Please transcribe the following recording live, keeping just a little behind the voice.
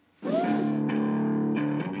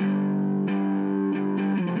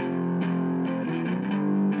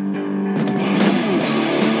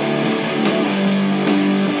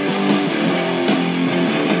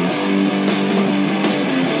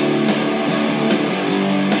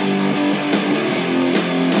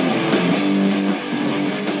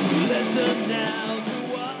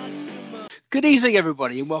Good evening,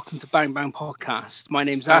 everybody, and welcome to Bang Bang Podcast. My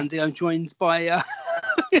name's Andy. I'm joined by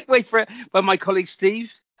wait for it, by my colleague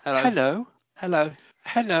Steve. Hello. Hello.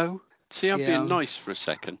 See, I'm being nice for a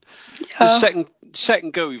second. Yeah. The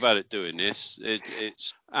second go we've had it doing this.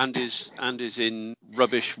 It's Andy's in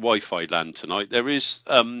rubbish Wi-Fi land tonight. There is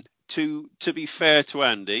to be fair to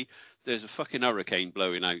Andy, there's a fucking hurricane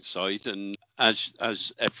blowing outside, and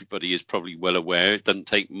as everybody is probably well aware, it doesn't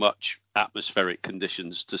take much atmospheric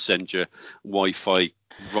conditions to send your Wi-Fi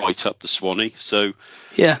right up the Swanee. So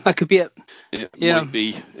Yeah, that could be it.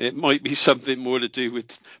 It might be something more to do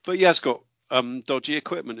with. But he has got dodgy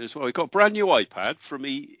equipment as well. He got a brand new iPad from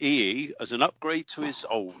EE as an upgrade to his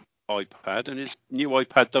old iPad, and his new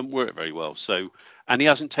iPad doesn't work very well. So, and he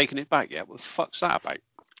hasn't taken it back yet. What the fuck's that about?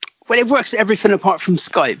 Well, it works everything apart from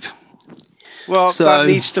Skype. Well, So that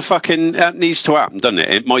needs to happen, doesn't it?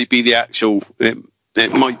 It might be the actual.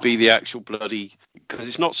 It might be the actual bloody, because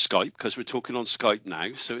it's not Skype, because we're talking on Skype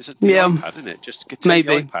now. So it's the iPad, isn't it? Just take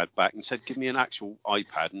the iPad back and said, give me an actual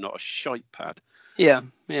iPad, not a shite pad. Yeah.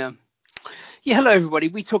 Hello, everybody.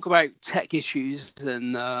 We talk about tech issues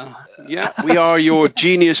and we are your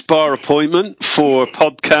Genius Bar appointment for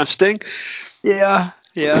podcasting. Yeah.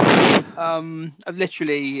 I've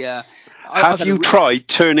literally. Have you tried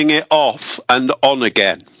turning it off and on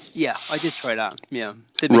again? Yeah, I did try that. Yeah.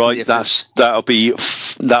 Right, that'll be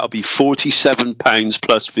 £47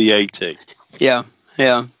 plus VAT. Yeah.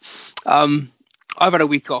 I've had a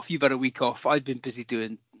week off. You've had a week off. I've been busy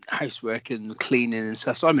doing housework and cleaning and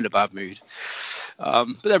stuff, so I'm in a bad mood.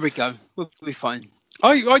 But there we go. We'll be fine.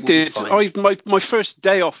 I did. My first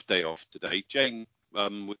day off today. Jane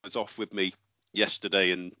was off with me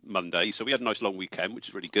yesterday and Monday, so we had a nice long weekend, which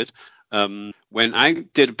is really good. Went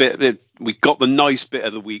out, did a bit. We got the nice bit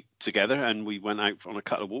of the week together, and we went out on a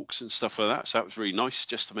couple of walks and stuff like that. So that was really nice,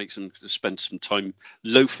 just to spend some time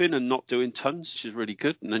loafing and not doing tons, which is really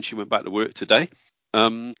good. And then she went back to work today.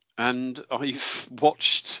 And I've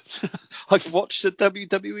watched the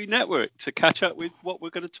WWE Network to catch up with what we're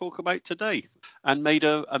going to talk about today, and made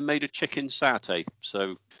a chicken satay.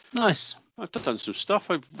 So nice. I've done some stuff.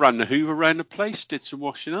 I've ran the Hoover around the place, did some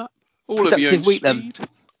washing up. All productive of your own week speed. then.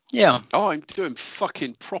 Yeah. Oh, I'm doing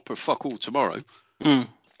fucking proper fuck all tomorrow. Mm.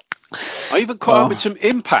 I even caught up with some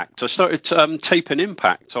Impact. I started taping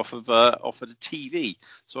Impact off of the TV,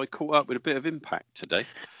 so I caught up with a bit of Impact today.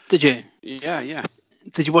 Did you? Yeah.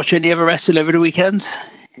 Did you watch any other wrestling over the weekend?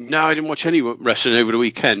 No, I didn't watch any wrestling over the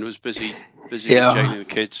weekend. I was busy with Jane and the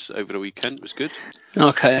kids over the weekend. It was good.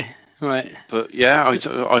 Okay, right. But yeah,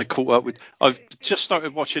 I caught up with. I've just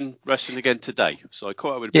started watching wrestling again today, so I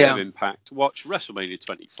caught up with a bit of Impact. Watched WrestleMania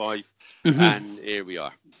 25, and here we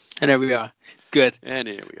are. Good. And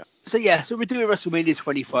here we are. So we're doing WrestleMania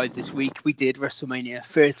 25 this week. We did WrestleMania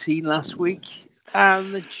 13 last week,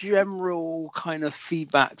 and the general kind of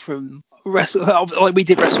feedback from we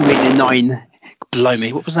did WrestleMania 9.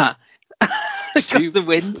 Blimey, what was that? Gust of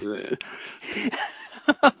wind. That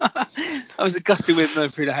was a gust of wind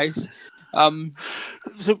blowing through the house.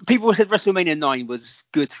 So people said WrestleMania 9 was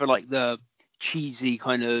good for like the cheesy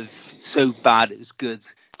kind of so bad it was good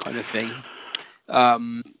kind of thing.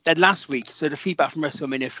 Then last week, so the feedback from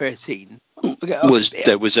WrestleMania 13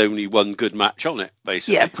 there was only one good match on it,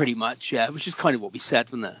 basically. Yeah, pretty much. Yeah, which is kind of what we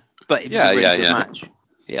said, wasn't it? But it was a really good match.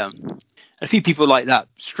 Yeah. A few people like that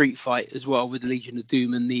street fight as well with the Legion of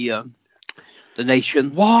Doom and the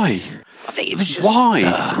Nation. Why? I think it was just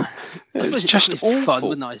it was just awful. Fun,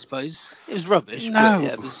 wasn't it, I suppose. It was rubbish. No, but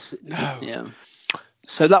yeah, it was. No. Yeah.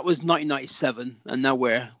 So that was 1997, and now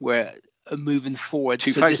we're moving forward.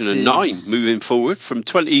 2009, so moving forward from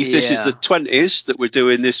 20. Yeah. This is the 20s that we're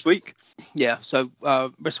doing this week. Yeah. So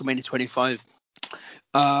WrestleMania 25.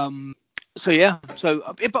 But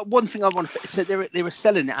one thing I want to say, they were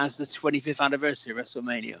selling it as the 25th anniversary of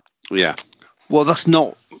WrestleMania. Yeah. Well, that's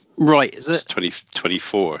not right, is it?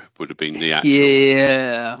 2024 would have been the actual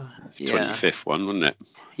 25th one, wouldn't it?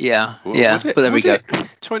 Yeah. But there we go.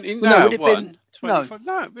 20. No, it would have been 25.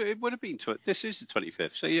 No, it would have been. This is the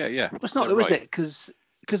 25th. So yeah. Well, it's not, though, is it? Because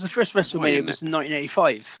the first WrestleMania was in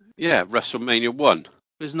 1985. Yeah, WrestleMania 1.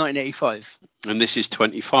 It was 1985. And this is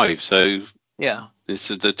 25. So. Yeah.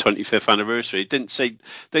 This is the 25th anniversary. They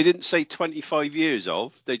didn't say 25 years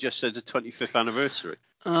of. They just said the 25th anniversary.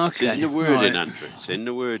 Okay. It's in the wording, Andrew. It's in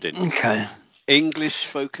the wording. Okay. English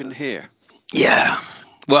spoken here. Yeah.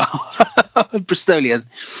 Well, Bristolian.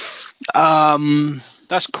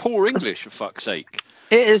 That's core English, for fuck's sake.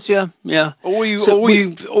 It is, yeah. All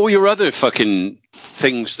your other fucking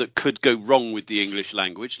things that could go wrong with the English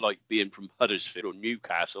language, like being from Huddersfield or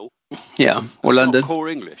Newcastle. Yeah, or London. Not core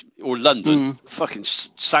English. Or London. Fucking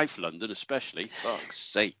South London, especially. Fuck's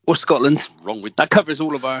sake. Or Scotland. What's wrong with that? Covers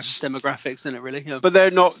all of our demographics, doesn't it, really? Yeah. But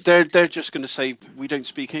they're not. They're just going to say, we don't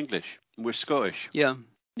speak English. We're Scottish. Yeah.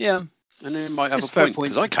 Yeah. And they might have It's a point,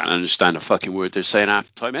 because I can't understand a fucking word they're saying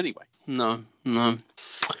half the time anyway. No.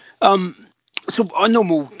 So our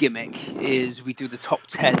normal gimmick is we do the top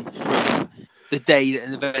 10 from the day that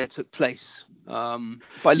an event took place.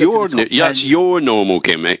 That's your normal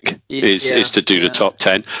gimmick, is to do the top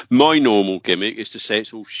 10. My normal gimmick is to say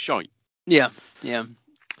it's all shite. Yeah.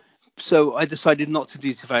 So I decided not to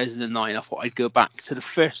do 2009. I thought I'd go back to the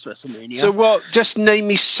first WrestleMania. So what? Just name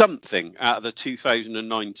me something out of the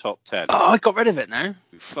 2009 top 10. Oh, I got rid of it now.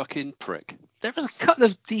 You fucking prick. There was a couple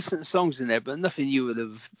of decent songs in there, but nothing you would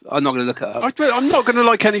have. I'm not going to look it up. I'm not going to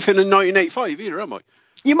like anything in 1985 either, am I?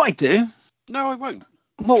 You might do. No, I won't.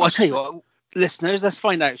 Well, I'll tell you what, listeners, let's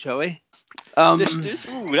find out, shall we? Listeners,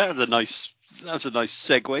 that was a nice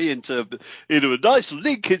segue into a nice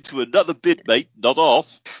link into another bit, mate. Not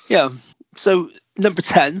off. Yeah. So number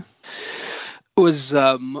 10 was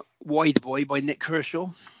Wide Boy by Nick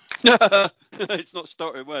Kershaw. It's not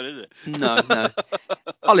starting well, is it? No.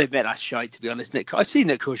 I'll admit that's shite, to be honest. I've seen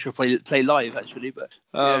Nick Kershaw play live, actually, but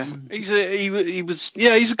he's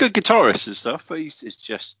a good guitarist and stuff, but it's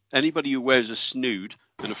just anybody who wears a snood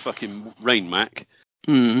and a fucking rain mac.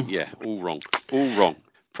 Yeah, all wrong.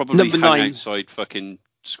 Probably Number hang 9 outside fucking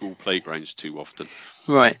school playgrounds too often.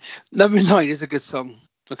 Right. Number 9 is a good song.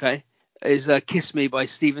 Okay. Is Kiss Me by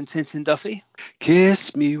Stephen Tintin Duffy.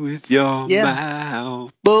 Kiss me with your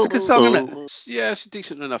mouth. It's a good song, isn't it? Yeah, it's a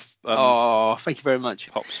decent enough thank you very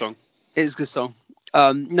much. pop song. It is a good song.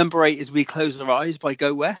 Number 8 is We Close Our Eyes by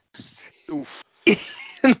Go West. Oof.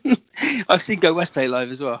 I've seen Go West play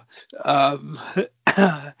live as well.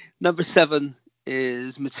 Number 7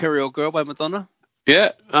 is Material Girl by Madonna.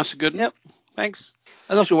 Yeah, that's a good one. Yep, thanks.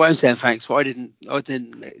 I'm not sure why I'm saying thanks for. I didn't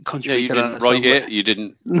contribute you to didn't that write song, it. You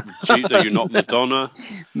didn't. You're not Madonna.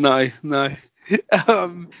 No.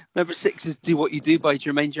 Number 6 is Do What You Do by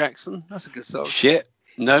Jermaine Jackson. That's a good song. Shit.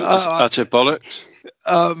 No, that's utter bollocks.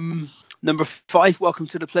 Number 5, Welcome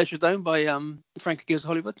to the Pleasure Dome by Frankie Goes to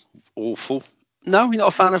Hollywood. Awful. No, you're not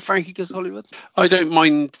a fan of Frankie Goes to Hollywood? I don't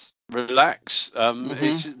mind Relax.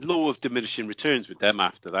 It's law of diminishing returns with them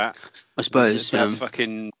after that. I suppose. That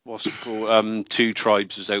fucking, what's it called? Two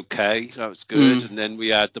Tribes was okay. That was good. And then we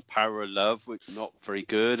had The Power of Love, which was not very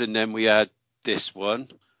good. And then we had this one,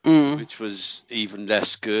 which was even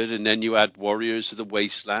less good. And then you had Warriors of the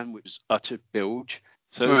Wasteland, which was utter bilge.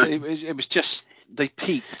 So it was just, they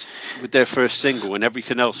peaked with their first single and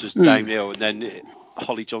everything else was downhill. And then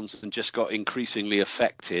Holly Johnson just got increasingly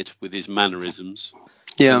affected with his mannerisms.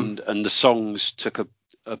 Yeah. And the songs took a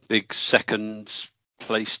big second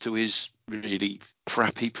place to his really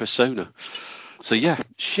crappy persona. So yeah,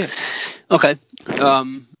 shit. Okay.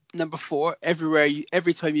 Number 4,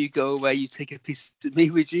 Every Time You Go Away, You Take a Piece of Me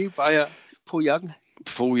With You by Paul Young.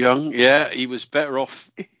 Paul Young, yeah, he was better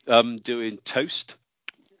off doing Toast.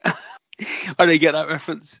 I didn't get that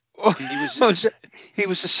reference. He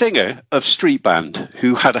was a singer of Street Band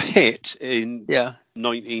who had a hit in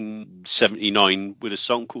 1979 with a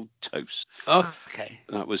song called Toast. Okay.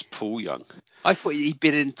 That was Paul Young. I thought he'd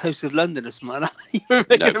been in Toast of London or something. You were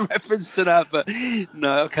making a reference to that, but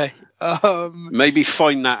no, okay. Maybe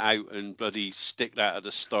find that out and bloody stick that at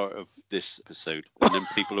the start of this episode, and then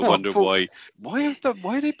people will wonder why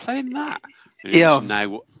are they playing that? It's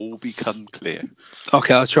now all become clear.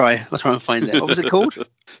 Okay, I'll try and find it. What was it called?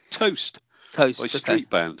 Toast by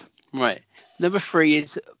Street Band. Right. Number 3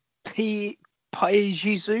 is P.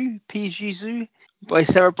 Jésus by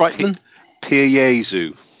Sarah Brightman. Pia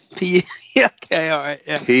Jesu. Okay, all right.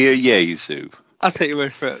 Yeah. Pia Jesu. I'll take your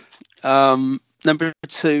word for it. Number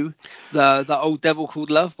 2, that Old Devil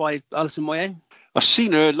Called Love by Alison Moyet. I've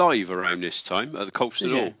seen her live around this time at the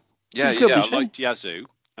Colston Hall. Yeah, I liked Yazoo,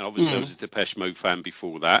 and obviously I was a Depeche Mode fan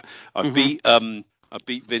before that. I beat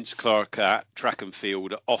Vince Clarke at track and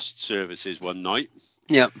field at Ost Services one night.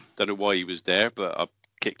 Yeah. Don't know why he was there, but I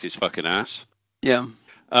kicked his fucking ass. Yeah.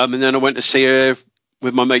 And then I went to see her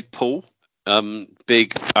with my mate Paul,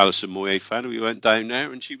 big Alison Moyet fan. We went down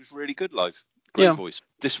there and she was really good live. Great voice.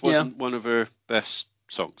 This wasn't one of her best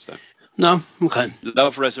songs though. No, okay.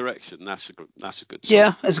 Love Resurrection, that's a good song.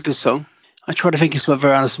 Yeah, that's a good song. I try to think of some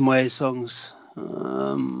other Alison Moyet songs.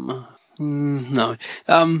 No.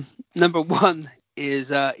 Number 1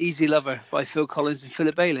 is Easy Lover by Phil Collins and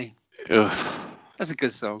Philip Bailey. Ugh. That's a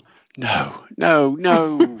good song. No.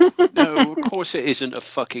 Of course it isn't a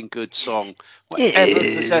fucking good song. It Whatever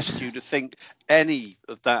possessed is. you to think any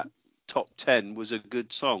of that top 10 was a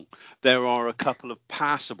good song? There are a couple of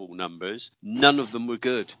passable numbers. None of them were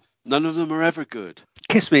good. None of them are ever good.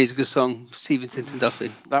 Kiss Me is a good song, Stephen Tinton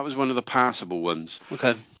Duffy. That was one of the passable ones.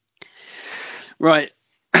 Okay. Right.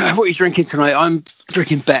 What are you drinking tonight? I'm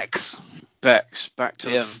drinking Beck's. Beck's. Beck's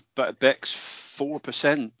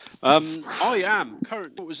 4%. I am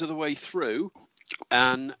currently was of the way through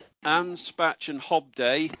an Anspach and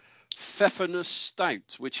Hobday Pfeffernuss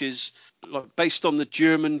Stout, which is like based on the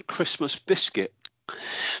German Christmas biscuit.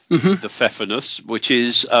 Mm-hmm. The Pfeffernuss, which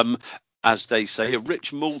is, as they say, a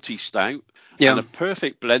rich malty stout and a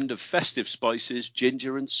perfect blend of festive spices,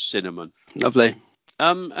 ginger and cinnamon. Lovely.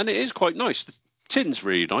 And it is quite nice. The tin's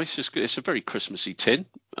really nice. It's a very Christmassy tin.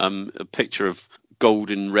 A picture of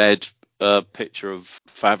golden red, picture of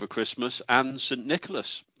Father Christmas and St.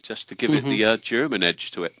 Nicholas, just to give it the German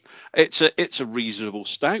edge to it. It's a reasonable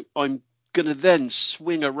stout. I'm going to then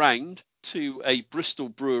swing around to a Bristol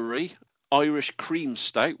brewery Irish cream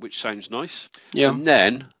stout, which sounds nice. Yeah. And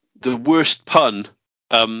then the worst pun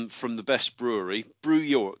from the best brewery, Brew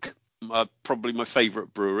York. Probably my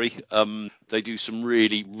favourite brewery. They do some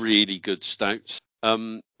really, really good stouts.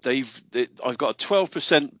 I've got a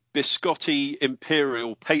 12% biscotti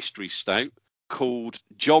imperial pastry stout called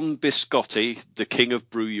John Biscotti, the King of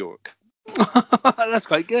Brew York. That's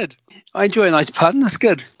quite good. I enjoy a nice pun. That's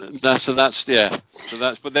good. But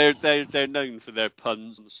they're known for their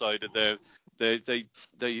puns on the side of their. They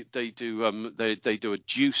do a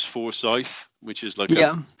juice Forsyth, which is like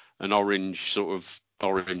an orange sort of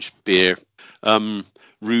orange beer.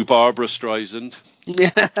 Rhubarb Streisand.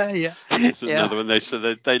 Yeah. It's another one.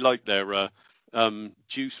 They like their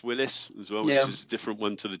Juice Willis as well, which is a different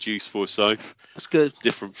one to the Juice Forsyth. That's good.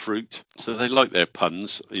 Different fruit. So they like their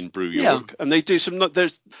puns in Brew York. And they do some.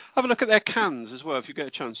 Have a look at their cans as well. If you get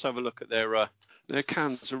a chance, have a look at their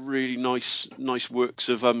cans. Are really nice works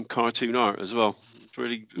of cartoon art as well. It's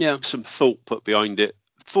really some thought put behind it.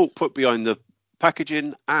 Thought put behind the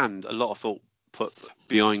packaging, and a lot of thought put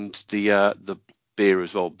behind the beer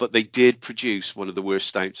as well. But they did produce one of the worst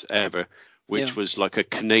stouts ever, which was like a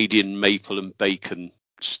Canadian maple and bacon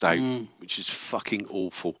stout, which is fucking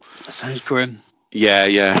awful. That sounds grim. Yeah.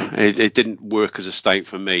 It didn't work as a stout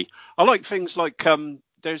for me. I like things like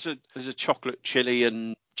there's a chocolate chili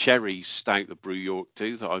and cherry stout that Brew York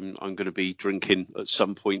do that I'm going to be drinking at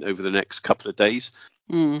some point over the next couple of days.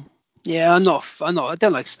 Yeah, I'm not. I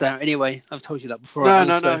don't like stout anyway. I've told you that before.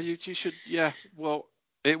 No. You should. Yeah. Well,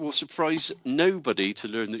 it will surprise nobody to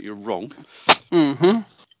learn that you're wrong.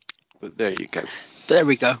 But there you go. There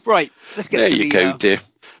we go. Right. Let's get there to you the. Go, dear.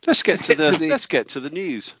 Let's get to the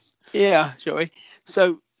news. Yeah, shall we?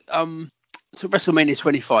 So WrestleMania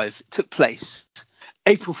 25 took place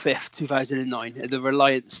April 5th, 2009 at the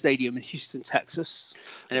Reliance Stadium in Houston, Texas,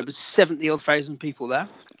 and there was 70,000 people there.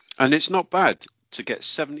 And it's not bad to get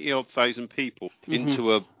 70,000 people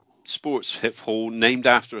into a sports hall named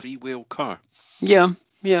after a three-wheel car. Yeah.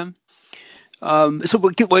 I'll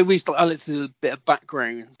let you a bit of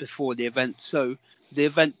background before the event. So the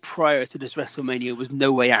event prior to this WrestleMania was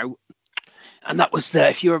No Way Out. And that was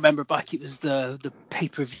if you remember back, it was the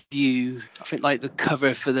pay-per-view. I think like the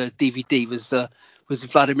cover for the DVD was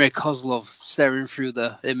Vladimir Kozlov staring through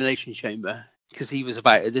the Elimination Chamber, because he was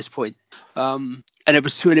about at this point. And there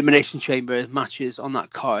was 2 Elimination Chamber matches on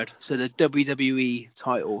that card. So the WWE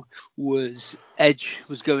title was Edge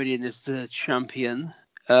was going in as the champion.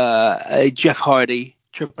 Jeff Hardy,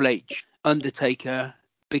 Triple H, Undertaker,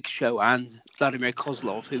 Big Show, and Vladimir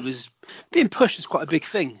Kozlov, who was being pushed as quite a big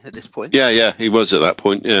thing at this point. Yeah, he was at that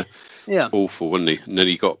point. Yeah. Awful, wasn't he? And then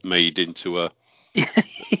he got made into a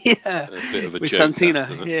bit of a with joke. Santina.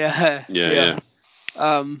 Yeah.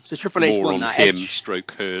 So Triple H won that. Him,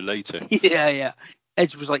 stroke her later. Yeah.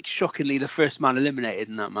 Edge was like shockingly the first man eliminated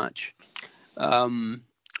in that match. And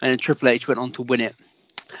then Triple H went on to win it.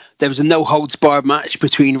 There was a no holds barred match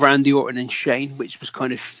between Randy Orton and Shane, which was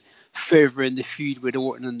kind of furthering the feud with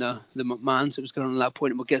Orton and the McMahons. It was going on at that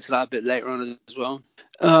point, and we'll get to that a bit later on as well.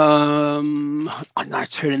 I'm now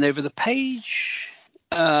turning over the page.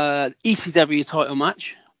 ECW title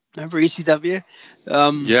match. Remember ECW?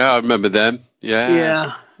 Yeah, I remember them.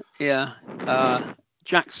 Yeah.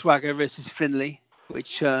 Jack Swagger versus Finlay,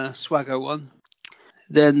 which Swagger won.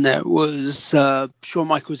 Then there was Shawn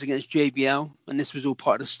Michaels against JBL, and this was all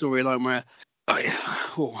part of the storyline where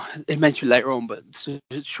they mentioned later on, but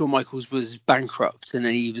Shawn Michaels was bankrupt, and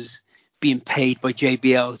then he was being paid by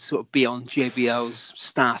JBL to sort of be on JBL's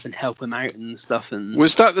staff and help him out and stuff. And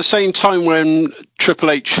was that the same time when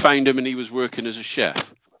Triple H found him and he was working as a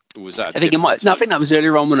chef? Or was that I think it might. No, I think that was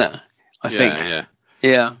earlier on, wasn't it? I think.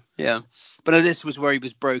 Yeah. But this was where he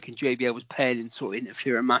was broke and JBL was paying him sort of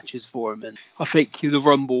interfering matches for him. And I think the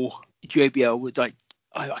Rumble, JBL would like,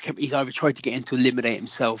 he's either tried to get him to eliminate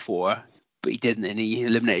himself but he didn't, and he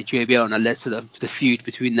eliminated JBL, and that led to the feud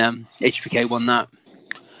between them. HBK won that.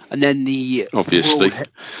 And then the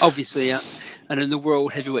obviously, yeah. And then the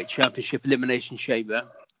World Heavyweight Championship Elimination Chamber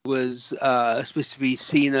was supposed to be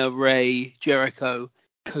Cena, Ray, Jericho,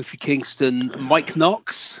 Kofi Kingston, Mike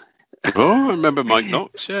Knox. Oh, I remember Mike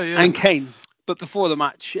Knox, yeah. And Kane. But before the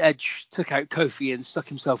match, Edge took out Kofi and stuck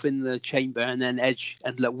himself in the chamber, and then Edge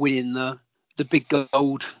ended up winning the big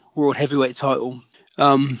gold World Heavyweight title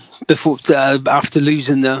after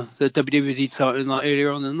losing the WWE title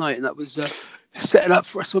earlier on in the night, and that was setting up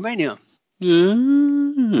for WrestleMania.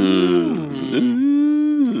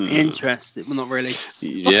 Interesting. Well, not really.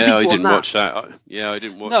 Yeah, I didn't watch that. I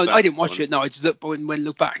didn't watch that. No, I didn't watch it. No, I just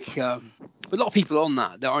look back. A lot of people on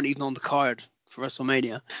that aren't even on the card for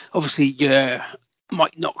WrestleMania. Obviously,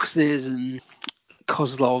 Mike Knox's and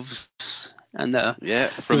Kozlov's, and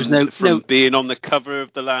from being on the cover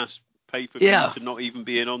of the last pay-per-view to not even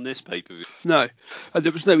being on this pay-per-view. No, and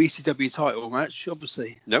there was no ECW title match,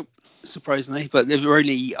 obviously. Nope. Surprisingly, but there were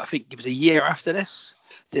only, I think it was a year after this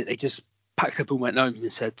that they just packed up and went home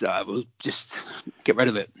and said, we'll just get rid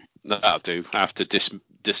of it. That'll do. After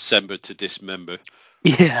December to dismember.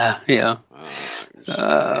 Yeah.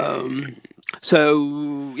 So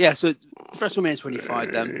WrestleMania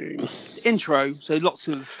 25 then. Intro, so lots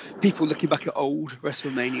of people looking back at old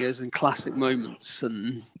WrestleManias and classic moments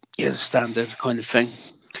and standard kind of thing.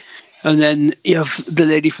 And then you have the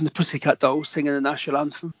lady from the Pussycat Dolls singing the national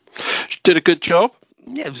anthem. She did a good job.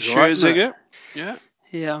 Yeah, it was alright. Singer. Yeah.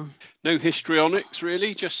 No histrionics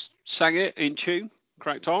really, just sang it in tune,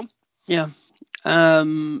 cracked on. Yeah.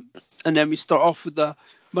 And then we start off with the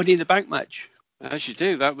Money in the Bank match. As you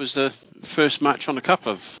do, that was the first match on the cup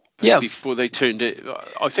of before they turned it.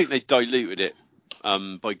 I think they diluted it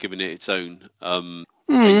by giving it its own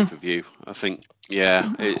pay-per-view. I think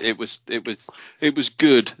it was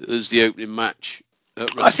good as the opening match at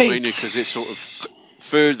WrestleMania because it sort of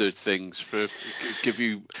furthered things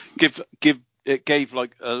it gave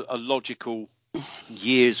like a logical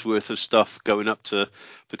years worth of stuff going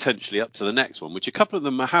potentially up to the next one, which a couple of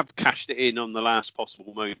them have cashed it in on the last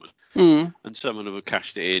possible moment, and some of them have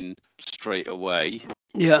cashed it in straight away.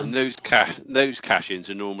 Yeah, and those cash-ins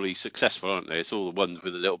are normally successful, aren't they? It's all the ones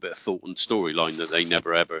with a little bit of thought and storyline that they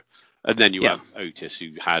never ever. And then you have Otis,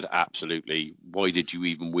 who had absolutely, why did you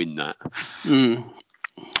even win that?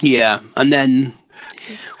 Yeah, and then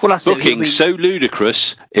that's booking so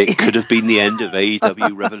ludicrous it could have been the end of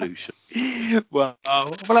AEW Revolution. Well,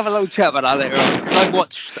 we'll have a little chat about that later on because I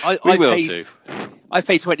watched. I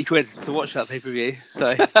paid 20 quid to watch that pay-per-view.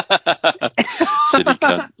 So silly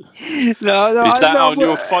cunt. No. Is that on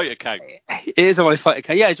your fight account? It is on my fight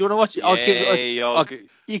account. Yeah, do you want to watch it?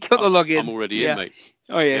 You got the login. I'm already in, mate.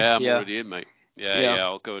 Oh yeah. I'm already in, mate. Yeah.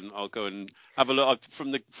 I'll go and have a look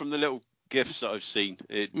from the little gifts that I've seen.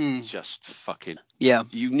 It's just fucking. Yeah.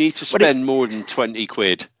 You need to spend more than 20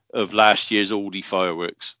 quid of last year's Aldi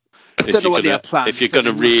fireworks. If you're going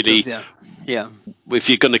to really, if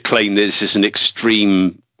you're going to claim this is an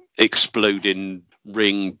extreme exploding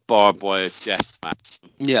ring barbed wire death match,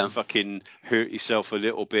 fucking hurt yourself a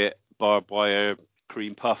little bit barbed wire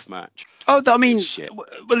cream puff match. Oh, I mean, shit. Well,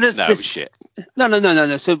 it was shit. No.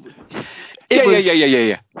 So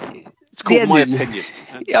yeah. It's called my opinion.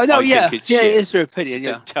 It is your opinion.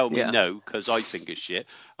 So don't tell me no, because I think it's shit.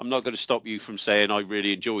 I'm not going to stop you from saying I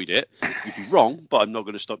really enjoyed it. You'd be wrong, but I'm not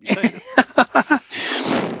going to stop you saying it.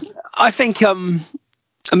 I think, I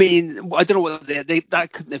mean, I don't know what that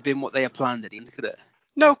couldn't have been what they had planned, could it?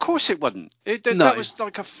 No, of course it wasn't. That was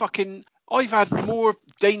like a fucking. I've had more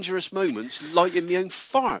dangerous moments lighting my own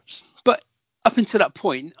farts. But up until that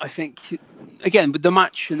point, I think, again, with the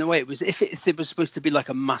match and the way it was, if it was supposed to be like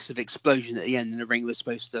a massive explosion at the end and the ring was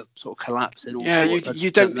supposed to sort of collapse and all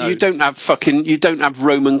you don't have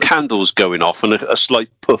Roman candles going off and a slight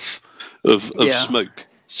puff of smoke.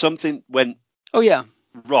 Something went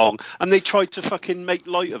wrong, and they tried to fucking make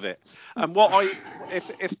light of it. And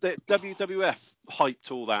if the WWF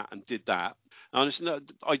hyped all that and did that, honestly,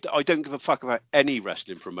 I don't give a fuck about any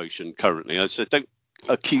wrestling promotion currently. I said don't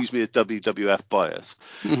accuse me of WWF bias.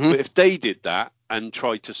 Mm-hmm. But if they did that and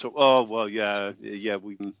tried to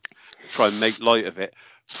we can try and make light of it,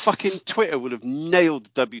 fucking Twitter would have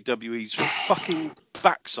nailed WWE's fucking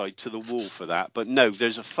backside to the wall for that. But no,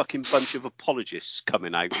 there's a fucking bunch of apologists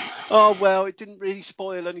coming out. Oh, well, it didn't really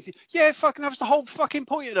spoil anything. Yeah, fucking, that was the whole fucking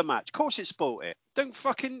point of the match. Of course it spoiled it. Don't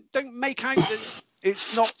make out that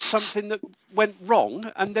it's not something that went wrong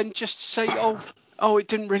and then just say, oh, it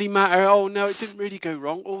didn't really matter. Oh, no, it didn't really go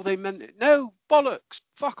wrong. All they meant it. No, bollocks.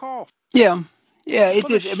 Fuck off. Yeah, it Full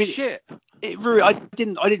did. of I mean, shit. it really. I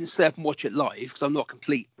didn't stay up and watch it live because I'm not a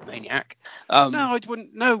complete maniac. No, I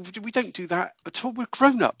wouldn't. No, we don't do that at all. We're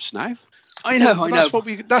grown-ups now. I know.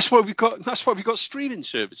 That's what we got streaming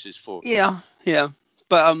services for. Yeah.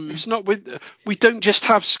 But it's not we don't just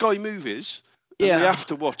have Sky Movies and we yeah. have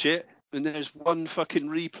to watch it and there's one fucking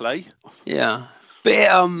replay. Yeah.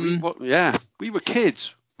 But we were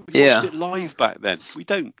kids. We watched it live back then. We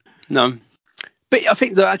don't. No. But I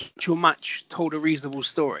think the actual match told a reasonable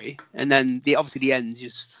story, and then obviously the end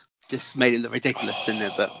just made it look ridiculous, didn't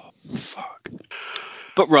it? But fuck.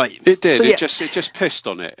 But right, it did. So, it just pissed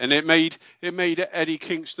on it, and it made Eddie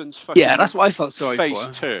Kingston's fucking that's what I felt sorry face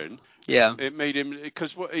for. turn. Yeah, it made him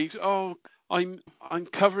because I'm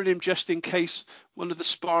covering him just in case one of the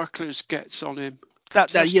sparklers gets on him.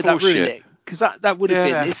 That ruined it because that would have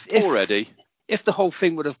been if poor Eddie. If the whole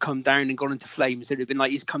thing would have come down and gone into flames, it would have been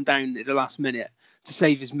like he's come down at the last minute to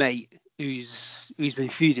save his mate who's been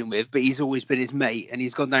feuding with, but he's always been his mate, and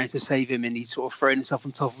he's gone down to save him, and he's sort of thrown himself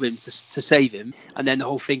on top of him to save him, and then the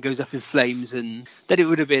whole thing goes up in flames, and then it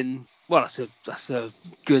would have been, well, that's a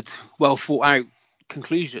good, well thought out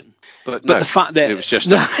conclusion. But no, the fact that it was just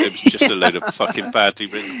a load of fucking badly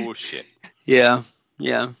written horse shit. Yeah.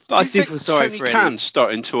 But I do feel sorry Tony for Eddie. Khan's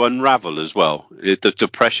starting to unravel as well. The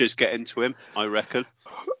pressure's getting to him, I reckon.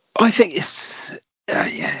 I think it's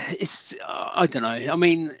I don't know. I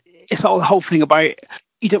mean, it's the whole thing about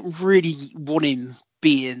you don't really want him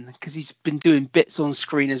being, because he's been doing bits on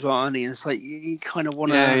screen as well, hasn't he? And it's like you kind of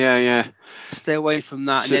want to stay away from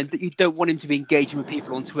that, and then you don't want him to be engaging with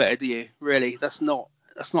people on Twitter, do you? Really, that's not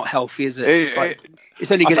healthy, is it?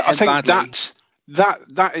 It's only going to end badly. I think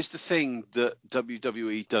that is the thing that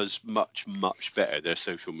WWE does much, much better, their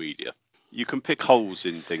social media. You can pick holes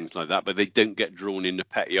in things like that, but they don't get drawn into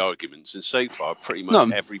petty arguments. And so far, pretty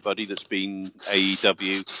much everybody that's been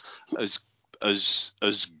AEW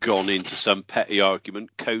has gone into some petty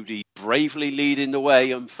argument. Cody bravely leading the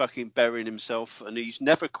way and fucking burying himself, and he's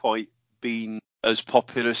never quite been as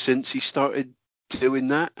popular since he started doing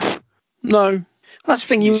that. No. That's the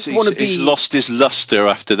thing, you want to be... He's lost his luster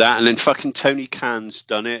after that, and then fucking Tony Khan's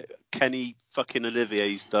done it. Kenny fucking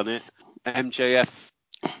Olivier's done it. MJF,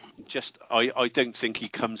 I don't think he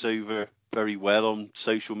comes over very well on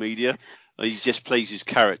social media. He just plays his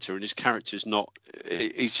character, and his character's not...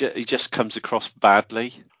 He just comes across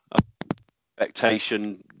badly.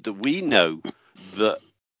 Expectation that we know that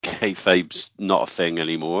kayfabe's not a thing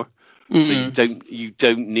anymore. Mm-hmm. So you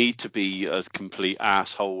don't need to be a complete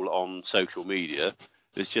asshole on social media.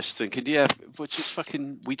 It's just thinking,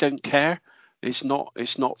 we don't care. It's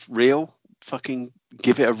not real. Fucking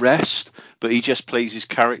give it a rest. But he just plays his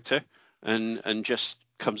character and just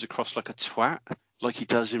comes across like a twat, like he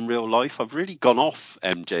does in real life. I've really gone off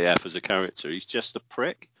MJF as a character. He's just a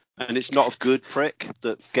prick, and it's not a good prick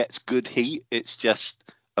that gets good heat. It's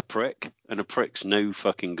just a prick, and a prick's no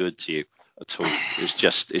fucking good to you at all. It's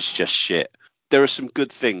just shit. There are some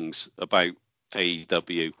good things about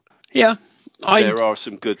AEW. Yeah, there are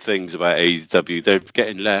some good things about AEW. They're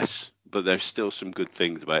getting less, but there's still some good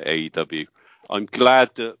things about AEW. I'm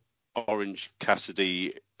glad that Orange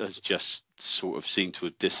Cassidy has just sort of seemed to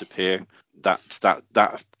disappear.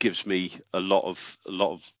 That gives me a lot of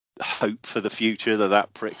hope for the future,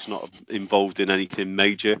 that prick's not involved in anything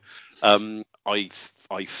major.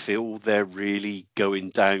 I feel they're really going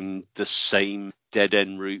down the same dead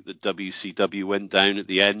end route that WCW went down at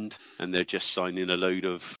the end, and they're just signing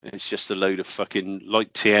it's just a load of fucking,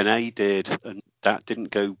 like TNA did, and that didn't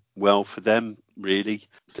go well for them, really.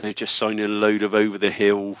 They're just signing a load of over the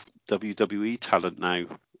hill WWE talent now.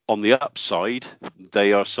 On the upside,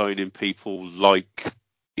 they are signing people like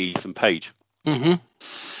Ethan Page. Mm-hmm.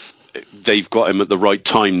 They've got him at the right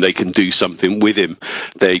time. They can do something with him.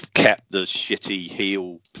 They've kept the shitty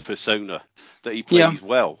heel persona that he plays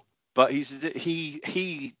well, but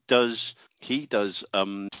he does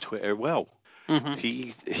Twitter well. Mm-hmm.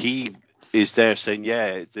 He is there saying,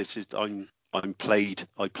 this is I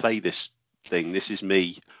play this thing. This is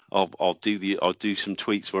me. I'll do some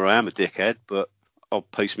tweets where I am a dickhead, but I'll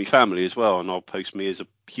post me family as well, and I'll post me as a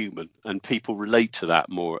human, and people relate to that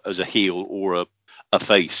more as a heel or a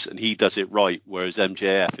face, and he does it right, whereas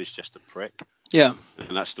MJF is just a prick. Yeah.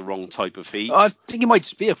 And that's the wrong type of heat. I think he might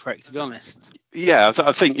just be a prick, to be honest. Yeah,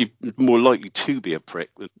 I think you're more likely to be a prick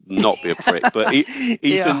than not be a prick. But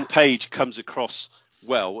Ethan Page comes across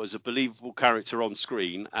well as a believable character on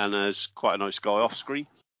screen and as quite a nice guy off screen.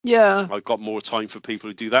 Yeah. I've got more time for people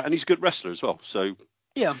who do that, and he's a good wrestler as well. So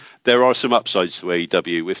yeah, there are some upsides to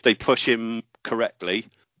AEW. If they push him correctly,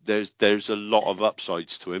 there's a lot of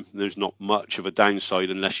upsides to him. There's not much of a downside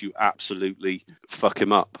unless you absolutely fuck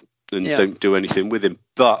him up and don't do anything with him.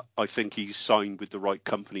 But I think he's signed with the right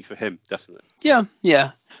company for him, definitely.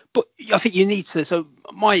 Yeah. But I think you need to. So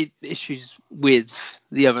my issues with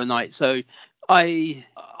the other night. So I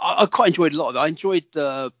quite enjoyed a lot of it. I enjoyed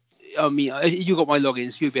I mean, you got my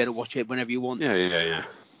logins. You'll be able to watch it whenever you want. Yeah.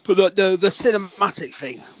 But the cinematic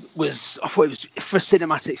thing was, I thought it was for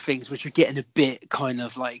cinematic things, which are getting a bit kind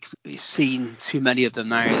of like, you've seen too many of them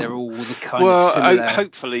now. They're all the kind of similar.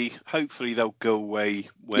 Hopefully they'll go away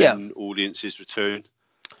when audiences return.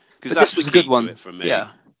 Because this was a good one. To it for me. Yeah,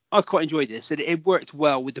 I quite enjoyed this. It worked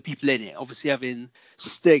well with the people in it. Obviously, having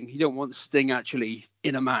Sting, you don't want Sting actually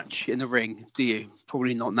in a match in the ring, do you?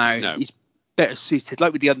 Probably not now. No. He's better suited,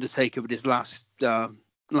 like with the Undertaker with his last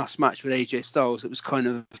match with AJ Styles. It was kind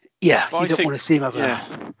of you don't want to see him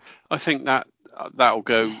have I think that'll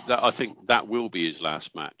go. I think that will be his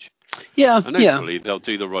last match. Yeah, and hopefully they'll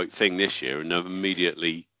do the right thing this year and they'll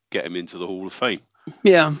immediately get him into the Hall of Fame.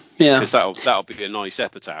 Yeah. Because that'll be a nice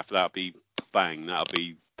epitaph. That'll be bang. That'll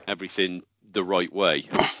be everything the right way.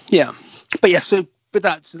 Yeah, but that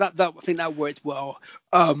I think that worked well.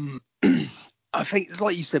 I think,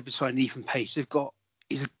 like you said, beside Ethan Page,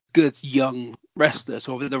 he's a good young wrestler,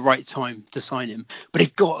 so at the right time to sign him. But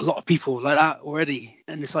they've got a lot of people like that already,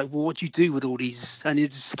 and it's like, well, what do you do with all these? And you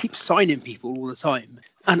just keep signing people all the time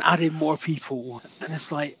and adding more people, and it's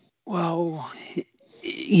like, well,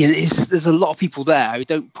 there's a lot of people there who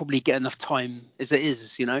don't probably get enough time as it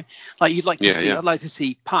is, Like you'd like to see. I'd like to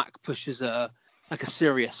see Pac push as a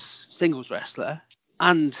serious singles wrestler,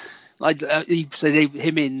 and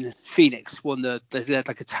him in Phoenix won they had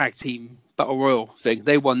like a tag team battle royal thing.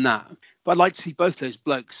 They won that. But I'd like to see both those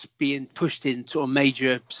blokes being pushed into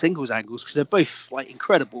major singles angles because they're both like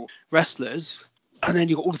incredible wrestlers. And then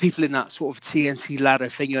you've got all the people in that sort of TNT ladder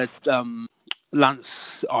thing. You had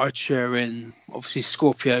Lance Archer and obviously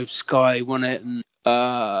Scorpio Sky won it, and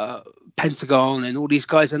Pentagon and all these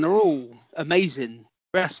guys, and they're all amazing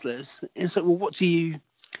wrestlers. And it's like, well, what do you...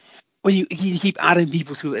 When you keep adding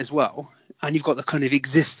people to it as well, and you've got the kind of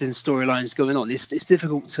existing storylines going on, it's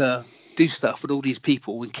difficult to do stuff with all these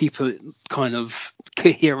people and keep it kind of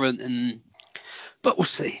coherent. But we'll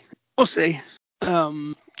see.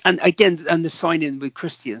 And again, and the signing with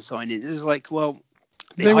Christian signing is like, well,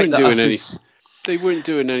 they weren't doing They weren't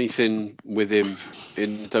doing anything with him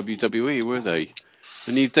in WWE, were they?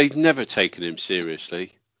 And they'd never taken him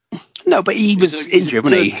seriously. No, but he was injured,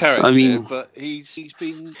 wasn't he? I mean, but he's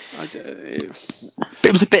been.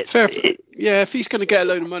 It was a bit fair. If he's going to get a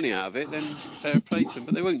load of money out of it, then fair play to him.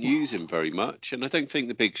 But they won't use him very much, and I don't think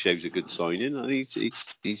the Big Show's a good signing. I mean,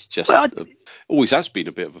 he's just always has been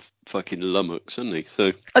a bit of a fucking lummox, hasn't he?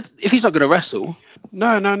 So if he's not going to wrestle,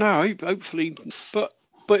 no. Hopefully, but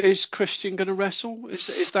is Christian going to wrestle?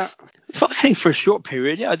 Is that? I think for a short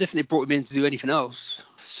period, I definitely brought him in to do anything else.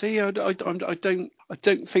 See, I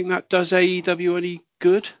don't think that does AEW any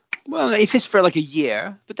good. Well, if it's for like a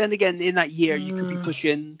year, but then again, in that year, you could be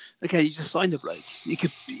pushing. Okay, you just signed a bloke. You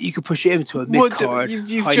could push it into a mid card,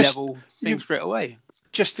 high level thing straight away.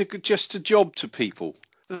 Just a job to people.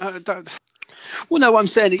 Well, no, what I'm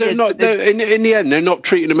saying they're not. In the end, they're not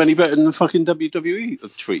treating him any better than the fucking WWE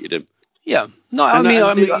have treated him. Yeah, no, I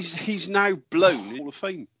mean, he's now blown Hall of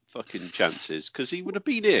Fame fucking chances because he would have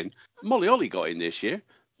been in. Molly Holly got in this year.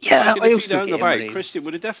 Yeah, I also get about Christian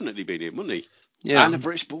would have definitely been in, wouldn't he? Yeah. And a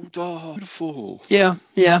British Bulldog. Beautiful. Yeah.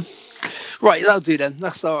 Right, that'll do then.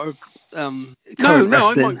 That's our No,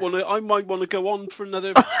 I might want to go on for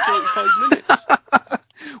another 45 minutes.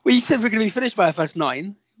 Well, you said we're going to be finished by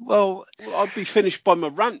 9:30. Well, I'll be finished by my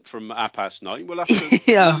rant from 9:30. We'll have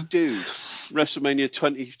to do WrestleMania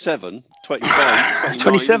 27, 25,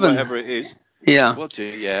 27, whatever it is. Yeah. We'll do,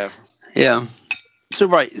 yeah. Yeah. So,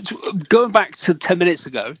 right, going back to 10 minutes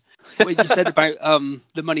ago, when you said about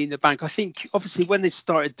the Money in the Bank, I think, obviously, when they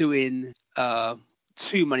started doing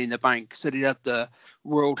 2 Money in the Bank, so they had the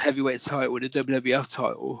World Heavyweight title and the WWF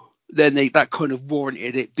title, then that kind of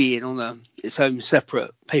warranted it being on its own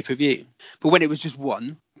separate pay-per-view. But when it was just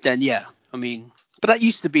one, then, but that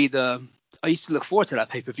used to be I used to look forward to that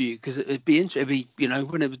pay-per-view because it'd be interesting.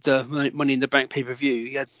 When it was the Money in the Bank pay-per-view,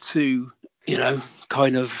 you had two,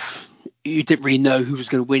 kind of you didn't really know who was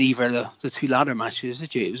going to win either of the two ladder matches,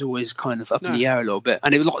 did you? It was always kind of up in the air a little bit,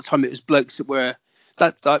 and a lot of time it was blokes that were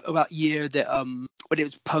that year that when it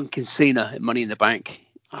was Punk and Cena at Money in the Bank.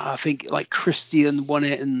 I think like Christian won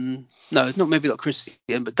it, and no, it's not maybe not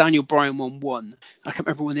Christian, but Daniel Bryan won one. I can't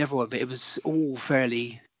remember when the other one, but it was all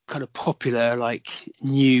fairly kind of popular, like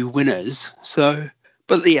new winners. So,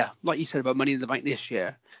 but yeah, like you said about Money in the Bank this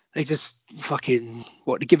year, they just fucking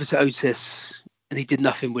they give it to Otis, and he did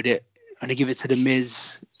nothing with it, and they give it to the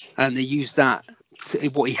Miz, and they used that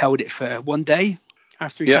he held it for one day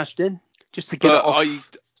after he cashed in, just to get it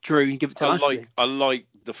off Drew and give it to Lashley. I like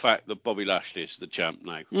the fact that Bobby Lashley is the champ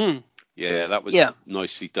now. Yeah, that was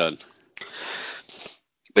nicely done.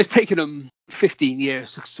 But it's taken them 15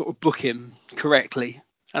 years to sort of book him correctly.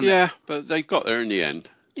 But they got there in the end.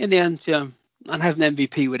 In the end, yeah. And have an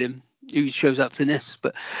MVP with him who shows up in this.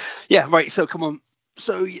 But yeah, right. So come on.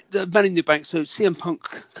 So the Money in the Bank. So CM Punk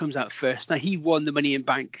comes out first. Now he won the Money in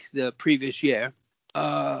Bank the previous year.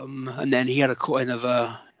 And then he had a kind of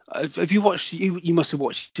a. Have you watched? You must have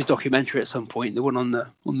watched the documentary at some point. The one on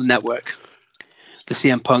the network, the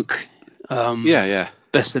CM Punk,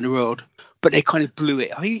 best in the world. But they kind of blew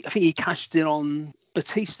it. I think he cashed in on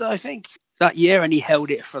Batista, I think, that year, and he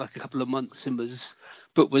held it for like a couple of months and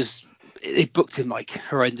they booked him like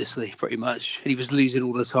horrendously, pretty much, and he was losing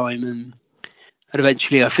all the time, and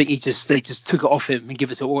eventually I think they just took it off him and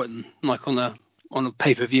give it to Orton, like on a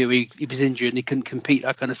pay-per-view. He was injured and he couldn't compete,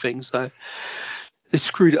 that kind of thing. So they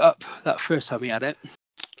screwed it up that first time he had it.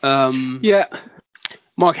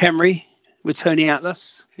 Mark Henry with Tony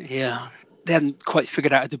Atlas. Yeah. They hadn't quite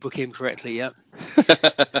figured out how to book him correctly yet.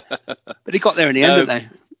 But they got there in the end, didn't they?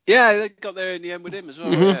 Yeah, they got there in the end with him as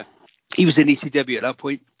well, yeah. He was in ECW at that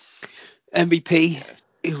point. MVP,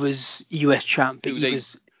 he was US champ. They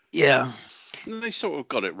sort of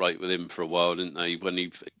got it right with him for a while, didn't they? When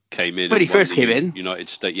he came in. When he first came in. United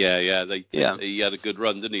States. He had a good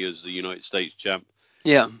run, didn't he, as the United States champ?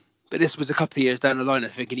 Yeah, but this was a couple of years down the line, I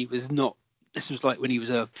think, and he was not. This was like when he was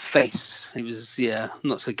a face. He was,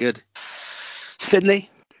 not so good. Finlay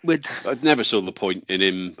I never saw the point in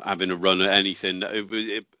him having a run at anything.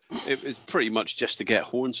 It was pretty much just to get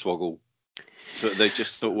Hornswoggle. So they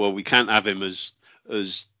just thought, well, we can't have him as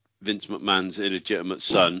Vince McMahon's illegitimate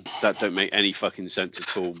son. That don't make any fucking sense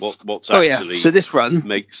at all. So this run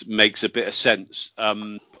makes a bit of sense.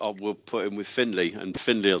 We'll put him with Finlay, and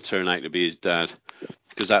Finlay will turn out to be his dad,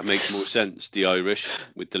 because that makes more sense. The Irish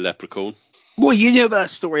with the leprechaun. Well, you know that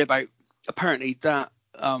story about apparently that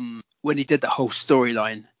when he did that whole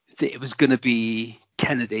storyline, that it was going to be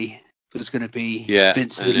Kennedy, it was going to be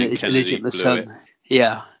Vince's illegitimate son.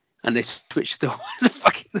 Yeah, and they switched the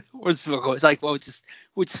fucking Hornswoggle. It's like, well,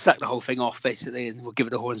 we'll just sack the whole thing off basically, and we'll give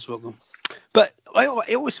it a Hornswoggle. But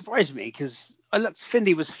it always surprised me because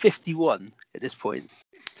Finlay was 51 at this point.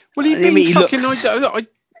 Well, he fucking.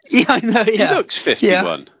 Yeah, I know. Yeah, he looks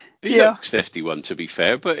 51. Yeah. He looks 51 to be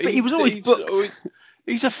fair, but he was always booked.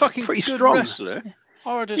 He's a fucking pretty good strong wrestler.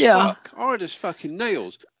 Hard as fucking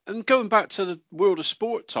nails. And going back to the World of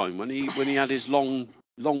Sport time when he had his long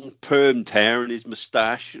permed hair and his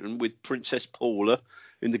moustache, and with Princess Paula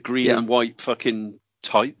in the green and white fucking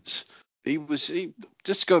tights, he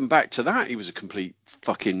just going back to that, he was a complete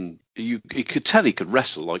fucking. You could tell he could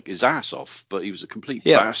wrestle like his ass off, but he was a complete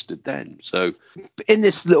bastard then. So in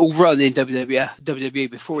this little run in WWE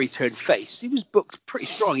before he turned face, he was booked pretty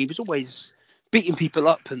strong. He was always beating people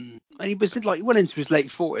up, and he was well into his late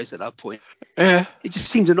 40s at that point. Yeah, it just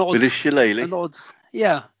seemed an odd with his shillelagh.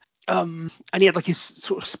 And he had like his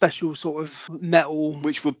sort of special sort of metal,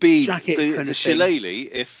 which would be jacket the shillelagh.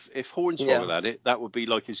 If Hornswoggle had it, that would be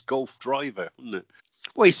like his golf driver, wouldn't it?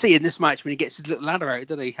 Well, you see in this match when he gets his little ladder out,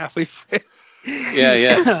 doesn't he, halfway through?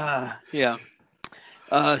 Yeah.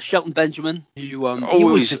 Shelton Benjamin, who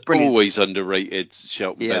always underrated.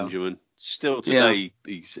 Shelton Benjamin. Still today,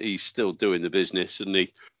 he's still doing the business, isn't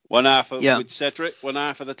he? One half with Cedric, one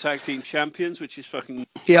half of the tag team champions, which is fucking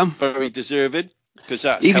very deserving, because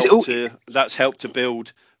that's helped to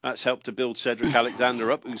build Cedric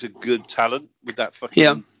Alexander up, who's a good talent with that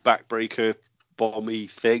fucking backbreaker bomby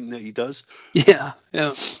thing that he does. Yeah.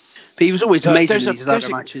 But he was always amazing in these ladder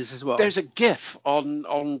matches as well. There's a GIF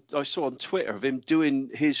on I saw on Twitter of him doing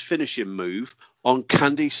his finishing move on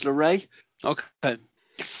Candice LeRae. Okay.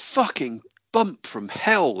 Fucking bump from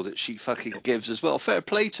hell that she fucking gives as well. Fair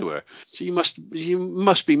play to her. She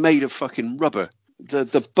must be made of fucking rubber.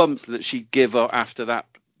 The bump that she'd give after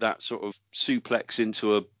that sort of suplex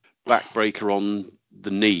into a backbreaker on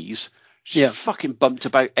the knees. She fucking bumped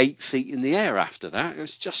about 8 feet in the air after that. It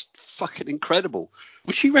was just fucking incredible.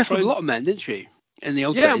 Well, she wrestled a lot of men, didn't she? in the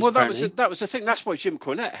old Yeah, days. well, Apparently. that was the thing. That's why Jim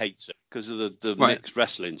Cornette hates her, because of the Right. mixed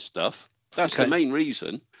wrestling stuff. That's Okay. the main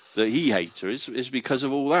reason that he hates her is because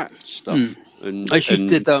of all that stuff. And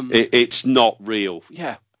it's not real.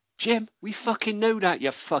 Yeah, Jim, we fucking know that,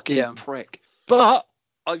 you fucking prick. But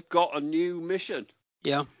I've got a new mission.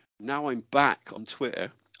 Yeah. Now I'm back on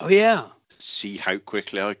Twitter. Oh yeah. See how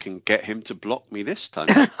quickly I can get him to block me this time.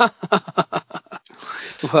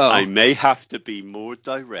 Well, I may have to be more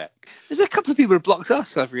direct. There's a couple of people who blocked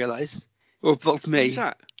us, I've realised, or blocked me. Who's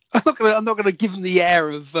that? I'm not gonna give them the air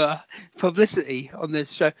of publicity on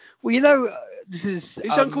this show. Well, this is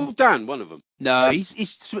Uncle Dan one of them? No,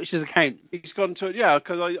 he's switched his account. He's gone to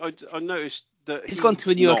because I noticed that he's gone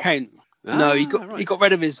to a new account. No, he got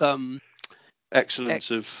rid of his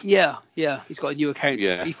excellence of yeah. He's got a new account.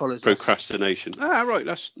 Yeah, he follows procrastination. Us. Right,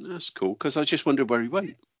 that's cool, because I just wondered where he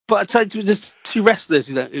went. But I told you there's two wrestlers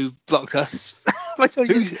who blocked us. I told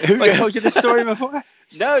you the story before.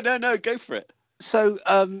 No, go for it. So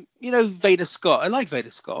Vader Scott. I like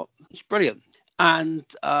Vader Scott. He's brilliant. And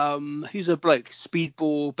who's a bloke? Mike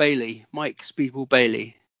Speedball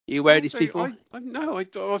Bailey. Are you aware of these people?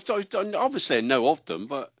 Obviously I know of them,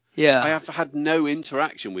 but yeah, I have had no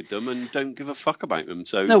interaction with them and don't give a fuck about them.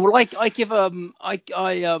 So no, well, I think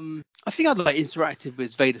I'd interacted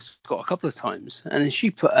with Vader Scott a couple of times, and then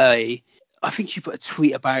she put a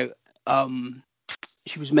tweet about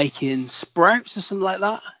she was making sprouts or something like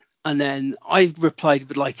that, and then I replied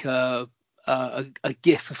with like a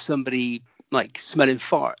gif of somebody like smelling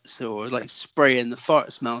farts or like spraying the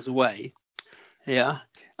fart smells away. Yeah.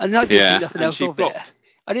 And I didn't think nothing else of it.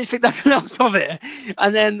 I didn't think nothing else of it.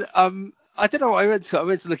 And then I don't know what I went to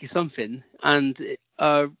look at something and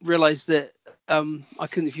realised that I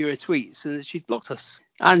couldn't view her tweets and that she'd blocked us.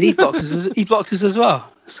 And he blocked us. He blocked us as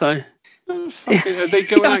well. So are they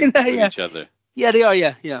going out with each other? Yeah, they are.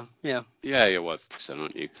 Yeah. Yeah, well,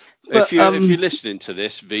 aren't you? But, if you're listening to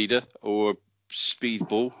this, Vida or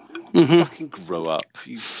Speedball, fucking grow up,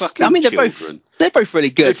 you fucking children. They're both really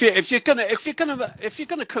good. If you're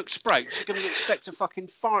gonna cook sprouts, you're gonna expect a fucking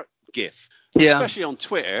fart gif. Yeah. Especially on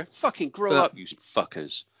Twitter. Fucking grow up, you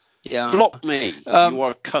fuckers. Yeah. Block me. You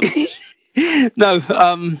are cunts. No.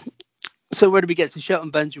 So where do we get to?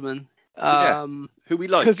 Shelton Benjamin. Who we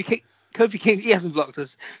like? Kofi King, he hasn't blocked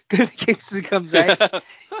us. Kofi Kingston comes out,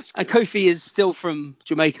 and Kofi is still from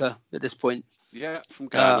Jamaica at this point. Yeah, from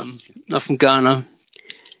Ghana. Not from Ghana.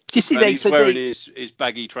 Do you see that? He's wearing his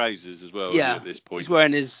baggy trousers as well. Yeah, at this point. He's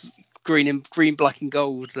wearing his green, black and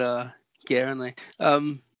gold gear, aren't they?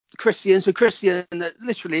 Christian,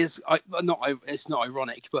 literally is it's not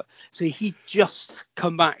ironic, but so he just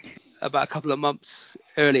come back about a couple of months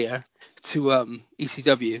earlier to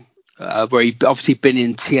ECW, where he obviously been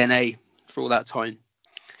in TNA for all that time.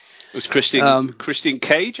 Was Christian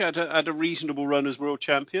Cage had a reasonable run as world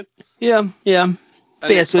champion? Yeah.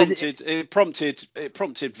 And it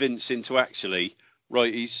prompted Vince into actually,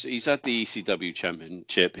 right, he's had the ECW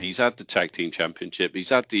championship, he's had the tag team championship,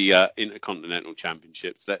 he's had the Intercontinental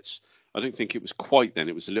championships. I don't think it was quite then.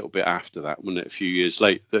 It was a little bit after that, wasn't it? A few years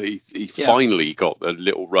later, that he finally got a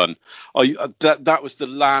little run. That was the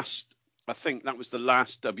last. I think that was the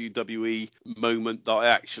last WWE moment that I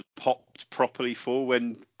actually popped properly for,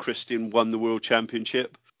 when Christian won the world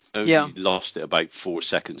championship. He lost it about 4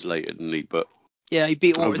 seconds later, didn't he? But yeah, he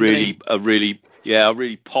beat Orton. I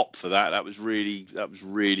really popped for that. That was really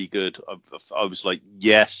good. I was like,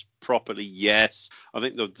 yes, properly, yes. I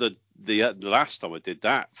think the last time I did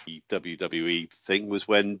that for the WWE thing was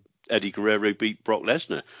when Eddie Guerrero beat Brock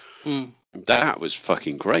Lesnar. That was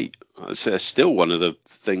fucking great. It's still one of the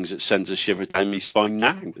things that sends a shiver down my spine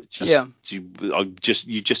now. You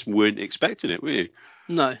just weren't expecting it, were you?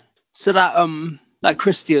 No. So that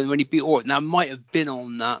Christian, when he beat Orton, that might have been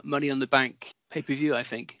on that Money in the Bank pay-per-view, I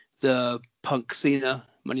think. The Punk Cena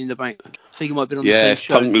Money in the Bank. I think it might have been on the same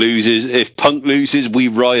show. If Punk loses, we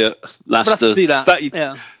riot.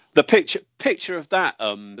 The picture of that.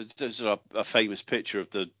 There's a famous picture of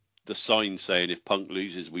the sign saying, if Punk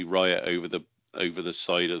loses, we riot, over the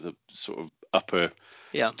side of the sort of upper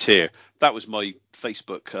tier. That was my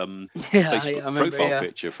Facebook profile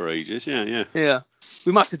picture for ages. Yeah.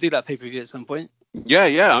 We might have to do that pay-per-view at some point. Yeah.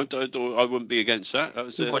 I wouldn't be against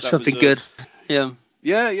that. Something good. Yeah.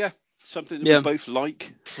 Something that we both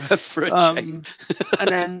like for a change. And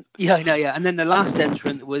then and then the last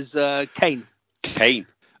entrant was Kane.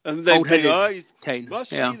 And then Kane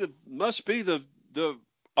must be the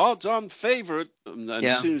odds-on favourite. And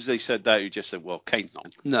as soon as they said that, you just said, well, Kane's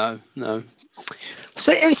not. No.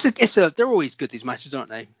 So they're always good, these matches, aren't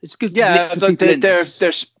they? It's good. Yeah,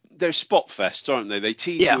 they're spot fests, aren't they? They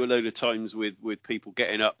tease you a load of times with people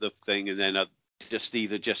getting up the thing, and then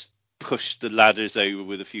just push the ladders over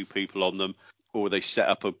with a few people on them, or they set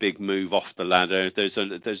up a big move off the ladder.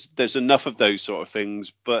 There's enough of those sort of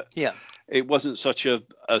things, but it wasn't such a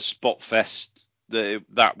spot fest.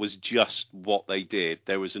 That was just what they did.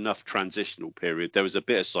 There was enough transitional period. There was a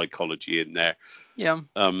bit of psychology in there. Yeah.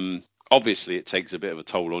 Obviously, it takes a bit of a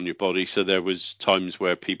toll on your body, so there was times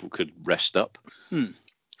where people could rest up.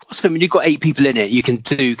 So when you've got 8 people in it, you can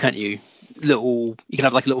do, can't you? You can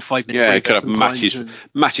have like a little 5-minute break. Yeah, you can have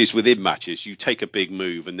matches within matches. You take a big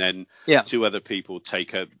move, and then 2 other people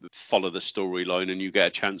follow the storyline, and you get a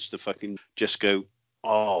chance to fucking just go,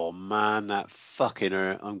 oh man, that fucking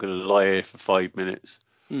hurt. I'm gonna lie here for 5 minutes.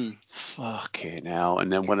 Fucking hell.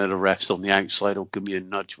 And then one of the refs on the outside will give me a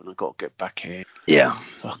nudge when I got to get back in. Yeah.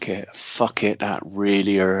 Fuck it, that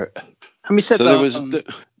really hurt. And we said so that. There was,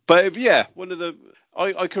 but yeah, one of the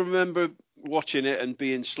I can remember watching it and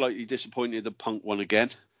being slightly disappointed that Punk won again.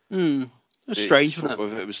 That's strange,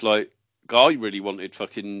 wasn't it? It was like, I really wanted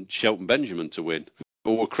fucking Shelton Benjamin to win,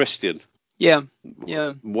 or Christian. Yeah.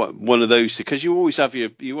 One of those, because you always have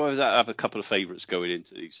a couple of favourites going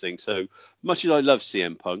into these things. So much as I love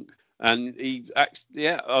CM Punk, and I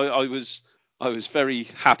was very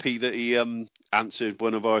happy that he answered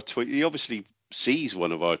one of our tweets. He obviously sees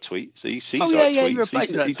one of our tweets. He sees our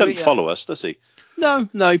tweets. He doesn't follow us, does he? No,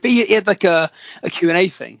 but he had like a Q&A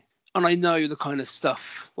thing. And I know the kind of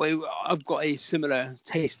stuff. Well, I've got a similar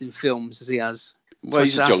taste in films as he has. Well,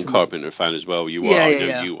 he's a John Carpenter fan as well. You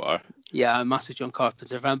are. Yeah, I'm a massive John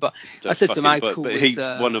Carpenter fan. But I said to him, how cool was...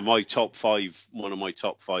 one of my top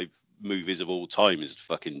five movies of all time is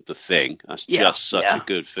fucking The Thing. That's just such a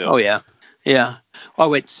good film. Oh, yeah. I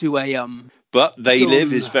went to a... But They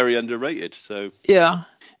Live is very underrated, so... Yeah.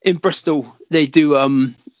 In Bristol, they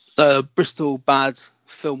do Bristol Bad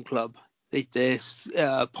Film Club. They're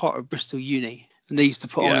part of Bristol Uni. And they used to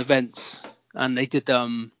put on events. And they did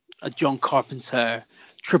a John Carpenter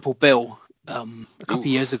triple bill a couple of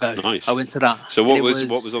years ago. Nice. I went to that. So what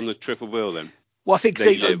was on the triple bill then? Well, I think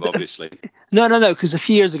They Live, obviously. No, because a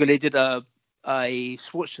few years ago they did a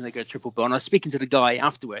Schwarzenegger triple bill, and I was speaking to the guy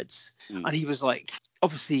afterwards, and he was like,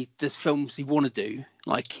 obviously there's films you want to do,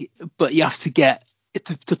 like, but you have to get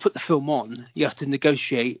to put the film on, you have to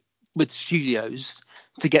negotiate with studios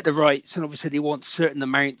to get the rights, and obviously they want certain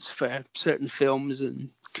amounts for certain films, and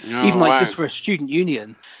just for a student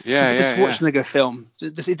union. The Schwarzenegger film, they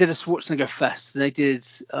did a Schwarzenegger fest, and they did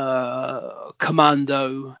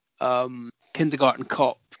Commando, Kindergarten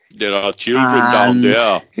Cop. There are children down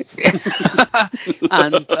there.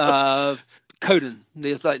 And Conan.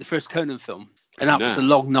 It was like the first Conan film, and that was a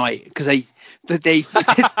long night because we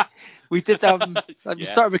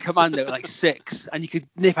started with Commando at like 6, and you could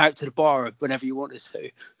nip out to the bar whenever you wanted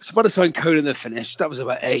to. So by the time Conan had finished, that was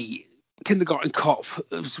about 8. Kindergarten Cop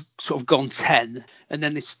was sort of gone 10, and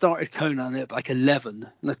then they started Conan at like 11,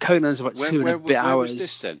 and the Conan's about 2 and a bit hours. Where was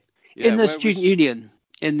this then? In the student union,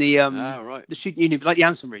 in the the student union, like the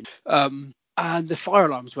Ansem Room. And the fire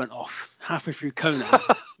alarms went off halfway through Conan.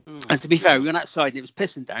 And to be fair, we went outside and it was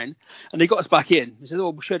pissing down, and they got us back in. We said,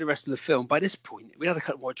 we'll show the rest of the film. By this point, we had a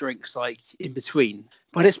couple more drinks like in between.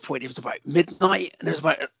 By this point, it was about midnight, and there was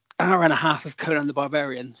about an hour and a half of Conan the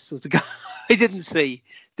Barbarian. So the guy I didn't see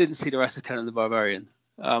the rest of Conan the Barbarian.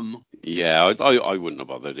 I wouldn't have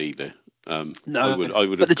bothered either. No, I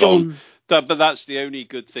would have gone. But that's the only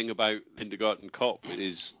good thing about Kindergarten Cop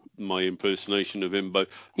is my impersonation of him. But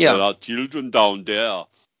there are children down there.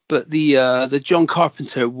 But the John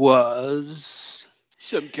Carpenter was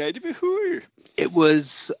some kind of a whore. It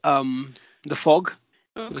was The Fog.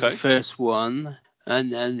 Okay. Was the first one,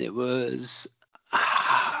 and then it was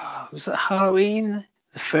that Halloween?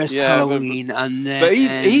 The first Halloween, and then. But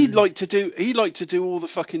he liked to do all the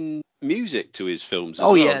fucking music to his films as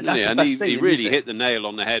well. That's the best thing. He really hit the nail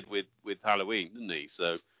on the head with Halloween, didn't he?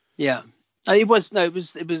 So. Yeah, it was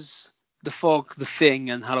The Fog, The Thing,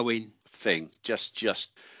 and Halloween. Thing,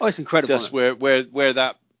 just. Oh, it's incredible. Just where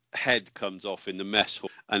that head comes off in the mess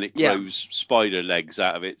hall and it grows spider legs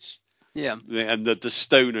out of its. Yeah. And the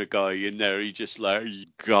stoner guy in there, he just like, you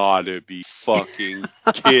gotta be fucking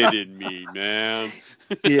kidding me, man.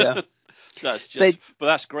 Yeah. That's just, but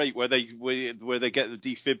that's great where they get the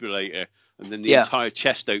defibrillator and then the entire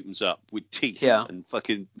chest opens up with teeth and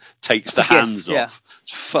fucking takes the hands off.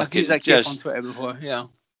 It's fucking I've used that on Twitter before. Yeah.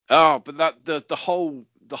 Oh, but that the whole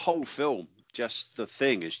film, just The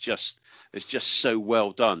Thing is just so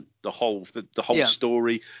well done. The whole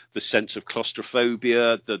story, the sense of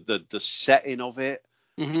claustrophobia, the setting of it,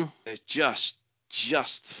 it's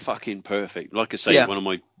just fucking perfect. Like I say, one of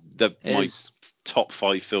my top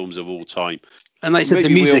 5 films of all time. And like I said, the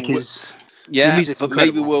music is Yeah, music's but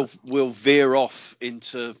maybe incredible. we'll veer off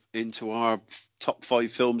into our top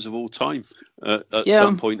 5 films of all time at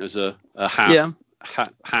some point as a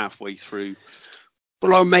halfway through.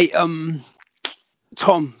 Well, our mate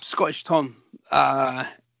Tom, Scottish Tom,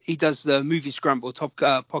 he does the Movie Scramble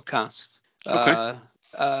podcast. Okay.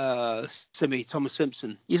 Simi Thomas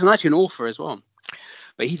Simpson. He's actually an author as well.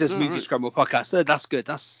 But he does Movie Scramble podcast. So that's good.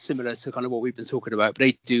 That's similar to kind of what we've been talking about. But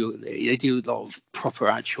they do a lot of proper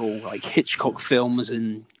actual like Hitchcock films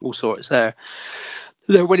and all sorts there.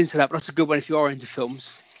 They're well into that, but that's a good one if you are into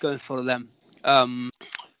films. Go and follow them. Oh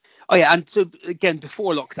yeah, and so again,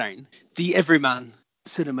 before lockdown, the Everyman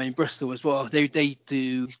Cinema in Bristol as well. They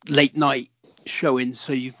do late night showings.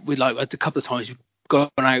 So you would like a couple of times you've gone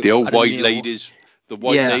out. The old white ladies,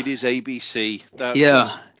 ladies ABC. That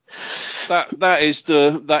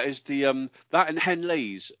and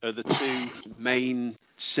Henleys are the two main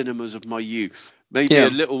cinemas of my youth. Maybe a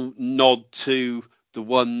little nod to the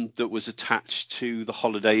one that was attached to the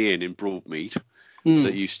Holiday Inn in Broadmead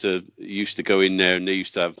that used to go in there, and they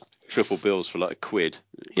used to have triple bills for like £1.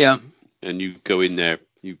 Yeah. And you go in there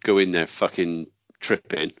fucking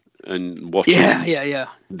tripping and watching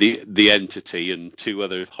the Entity and 2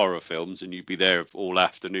 other horror films, and you'd be there all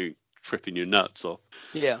afternoon tripping your nuts off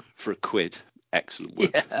for £1. Excellent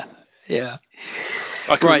work. Yeah.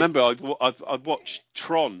 I can remember I've watched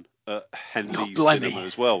Tron at Henley's Cinema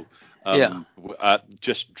as well. I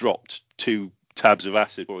just dropped 2 tabs of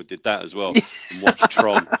acid before I did that as well, and watched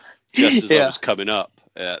Tron just as I was coming up.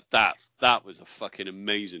 That was a fucking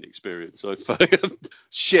amazing experience.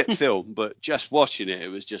 Shit film, but just watching it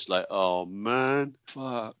was just like, oh man,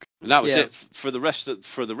 fuck. And that was it for the rest of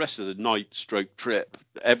the night stroke trip.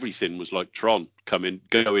 Everything was like Tron, going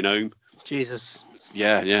home. Jesus.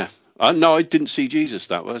 Yeah. No, I didn't see Jesus.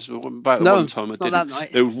 That was about one time I didn't. That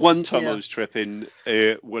night. There was one time I was tripping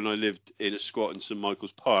when I lived in a squat in St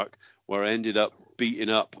Michael's Park, where I ended up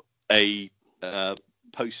beating up a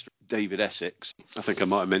poster of David Essex. I think I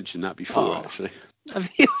might have mentioned that before, actually. I'm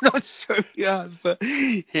not sure you have, but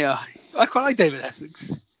yeah, I quite like David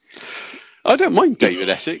Essex. I don't mind David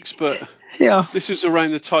Essex, but this is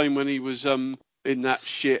around the time when he was in that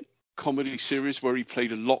shit comedy series where he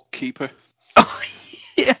played a lock keeper.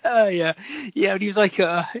 Yeah. And he was like,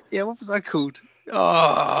 what was that called?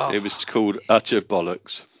 Oh, it was called Utter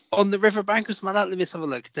Bollocks. On the Riverbank or something like that. Let me just have a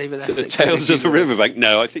look. David Essex. The Tales of the Riverbank.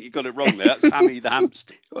 No, I think you got it wrong there. That's Hammy the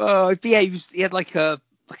hamster. But yeah, he had like a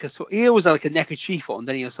he always had like a neckerchief on,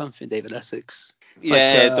 didn't he, or something? David Essex.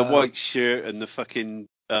 Yeah, the white shirt and the fucking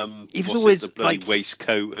he was always the bloody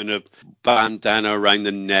waistcoat and a bandana around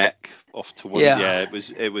the neck off to one. Yeah,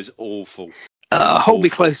 it was awful. Hold Me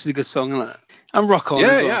Close is a good song, isn't it? And Rock On as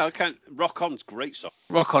well. Yeah, I can't. Rock On's a great song.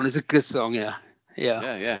 Rock On is a good song, yeah.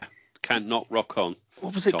 Can't not rock on.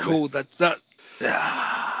 What was it called? That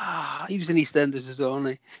he was in EastEnders as well,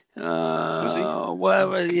 wasn't he? Was he?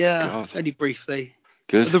 Well, yeah, God. Only briefly.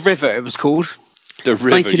 Good. The River, it was called. The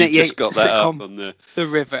River. You just got that sitcom, up on the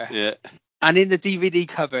River. Yeah. And in the DVD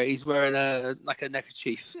cover, he's wearing a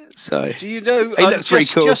neckerchief. So do you know? He looks pretty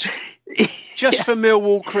cool. Just for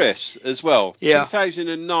Millwall Chris as well. Yeah.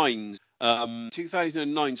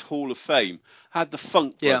 2009's Hall of Fame had the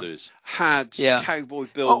Funk Brothers, had Cowboy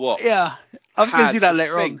Bill Watts. Yeah, I was going to do that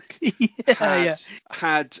later on.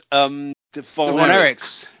 Had the Von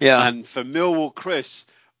Erichs. Yeah. And for Millwall Chris,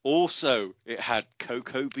 also it had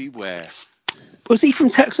Coco Beware. Was he from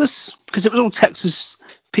Texas? Because it was all Texas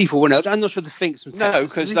people, weren't it? I'm not sure the Finks from Texas. No,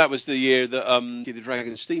 because that was the year that the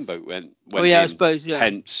Dragon Steamboat went in. I suppose, yeah.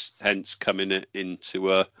 Hence coming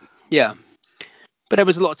into Yeah. But there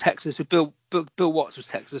was a lot of Texas. So Bill Watts was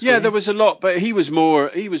Texas. Yeah, there was a lot, but he was more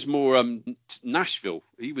Nashville.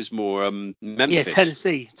 He was more Memphis. Yeah,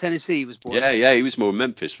 Tennessee. Tennessee was born. Yeah, he was more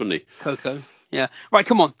Memphis, wasn't he? Coco. Yeah. Right,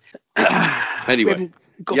 come on. Anyway, we haven't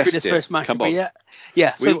got through this first match yet.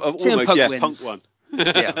 Yeah. So CM Punk wins. Punk won.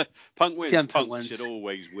 Yeah. Punk wins. CM Punk wins. should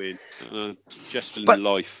always win. Just for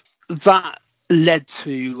life. That led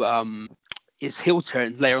to his heel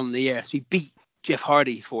turn later on in the year. So he beat Jeff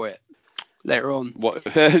Hardy for it. Later on. What?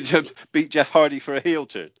 Beat Jeff Hardy for a heel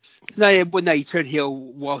turn? No, he turned heel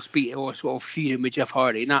whilst beating or sort of feuding with Jeff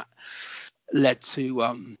Hardy, and that led to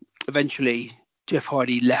eventually Jeff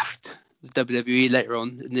Hardy left the WWE later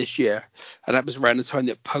on in this year, and that was around the time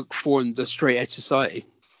that Punk formed the Straight Edge Society.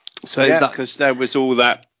 So because there was all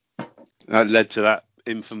that led to that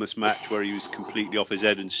infamous match where he was completely off his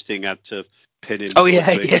head and Sting had to pin him. Oh yeah.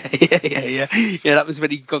 Yeah, that was when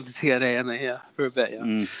he got to TNA, and for a bit,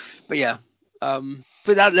 But yeah.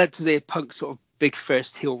 But that led to the Punk sort of big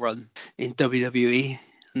first heel run in WWE,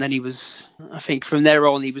 and then he was, I think, from there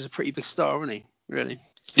on he was a pretty big star, wasn't he? Really?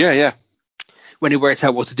 Yeah. when he worked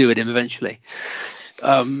out what to do with him eventually.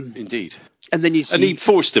 Indeed. And then you see, and he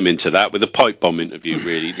forced him into that with a pipe bomb interview,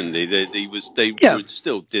 really, didn't he? They were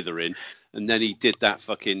still dithering, and then he did that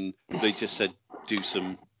fucking. They just said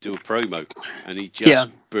do a promo, and he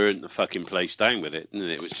just burnt the fucking place down with it, and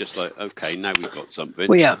it was just like, okay, now we've got something.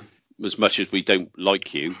 Well, yeah. As much as we don't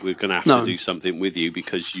like you, we're going to have to do something with you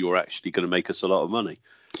because you're actually going to make us a lot of money.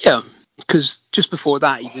 Yeah, because just before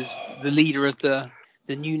that, he was the leader of the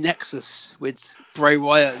new Nexus with Bray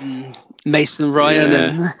Wyatt and Mason Ryan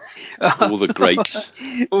and all the greats.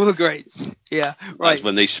 All the greats. Yeah, right. That's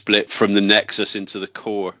when they split from the Nexus into the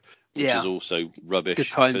Core, which is also rubbish. Good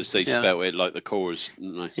times, because they spelt it like the Cores.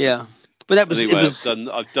 Yeah, but that was. Anyway, it was,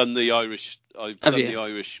 I've done the Irish. The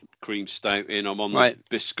Irish cream stout in. I'm on the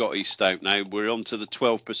biscotti stout now. We're on to the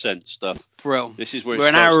 12% stuff. Bro, this is where it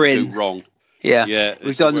starts to go wrong. Yeah.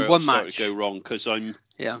 We've done one match. To go wrong because I'm.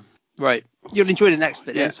 Yeah. Right. You'll enjoy the next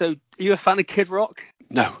bit. Then. So, are you a fan of Kid Rock?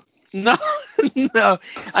 No. No.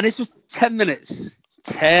 And this was 10 minutes.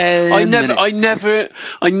 10 minutes.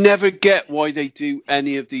 I never get why they do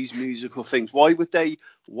any of these musical things. Why would they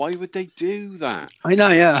do that? I know,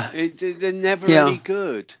 yeah. They're never any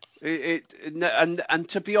good. And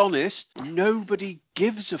to be honest, nobody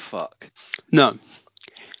gives a fuck. No.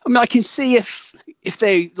 I mean, I can see if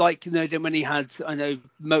they then when he had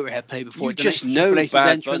Motorhead play before. You just know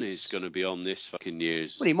Bad Bunny's going to be on this fucking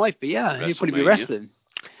year's. Well, he might be, yeah. He'll probably be wrestling.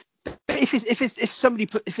 But if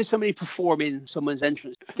somebody performing someone's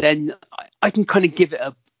entrance, then I can kind of give it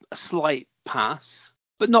a slight pass.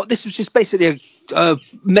 But not. This was just basically a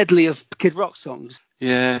medley of Kid Rock songs.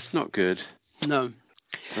 Yeah, it's not good. No.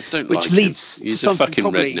 I don't Which like leads him. He's to a fucking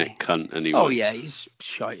probably, redneck cunt anyway. Oh yeah, he's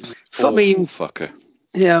shite. Awful fucker.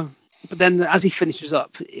 Yeah. But then as he finishes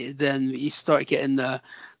up, then you start getting the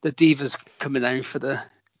divas coming down for the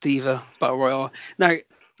Diva Battle Royale. Now,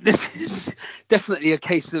 this is definitely a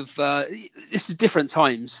case of this is different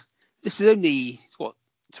times. This is only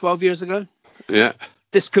 12 years ago. Yeah.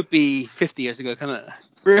 This could be 50 years ago, can't it?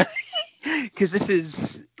 Really? Because this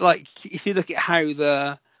is like, if you look at how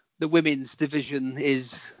the women's division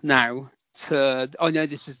is now. I know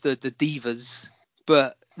this is the divas,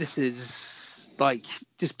 but this is like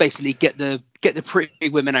just basically get the pretty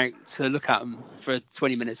women out to look at them for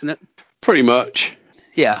 20 minutes, isn't it? Pretty much.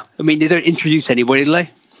 Yeah. I mean, they don't introduce anybody, do they?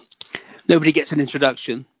 Nobody gets an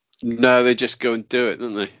introduction. No, they just go and do it,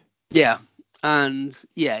 don't they? Yeah. And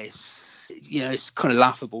yeah, it's kind of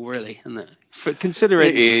laughable, really, isn't it? For considering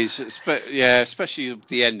it is, especially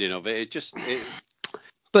the ending of it.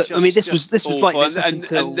 But I mean, this was like this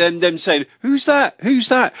and then them saying, "Who's that? Who's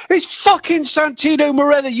that? It's fucking Santino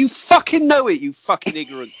Marella. You fucking know it. You fucking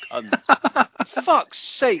ignorant cunt. Fuck's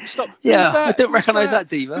sake, stop. Yeah, Who's that? I don't recognise that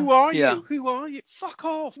diva. Who are you? Who are you? Fuck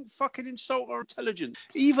off and fucking insult our intelligence.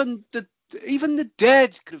 Even the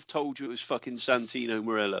dead could have told you it was fucking Santino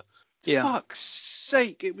Marella. Yeah. Fuck's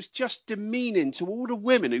sake, it was just demeaning to all the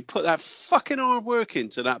women who put that fucking hard work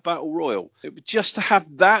into that battle royal. It was just to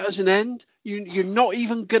have that as an end. You're not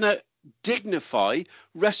even gonna dignify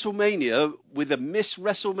WrestleMania with a Miss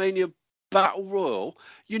WrestleMania battle royal.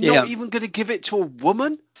 You're not even gonna give it to a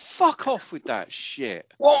woman. Fuck off with that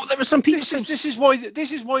shit. Well, there were some people. This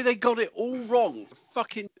is why they got it all wrong. For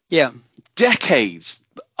fucking decades,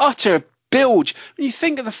 utter bilge. When you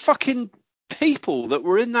think of the fucking people that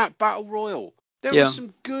were in that battle royal, there was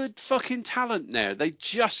some good fucking talent there. They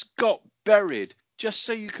just got buried just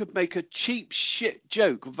so you could make a cheap shit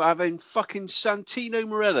joke of having fucking Santino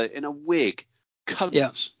Marella in a wig.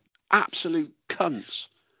 Cunts. Absolute cunts.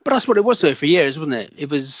 But that's what it was though for years, wasn't it? It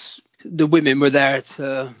was the women were there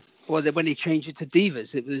to, when he changed it to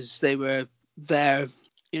divas, it was they were there,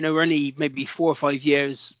 we're only maybe 4 or 5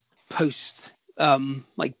 years post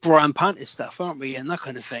like Brian Pantis stuff, aren't we? And that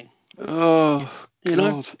kind of thing. Oh,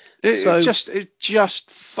 God. It's just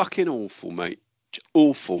fucking awful, mate.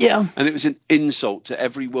 Awful. Yeah. And it was an insult to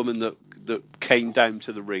every woman that came down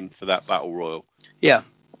to the ring for that battle royal. Yeah.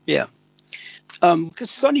 Yeah. Because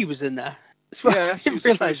Sonny was in there. Well, yeah, I didn't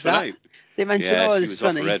realise that. They mentioned, she was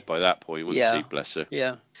Sonny. off her head by that point, wasn't she? Bless her.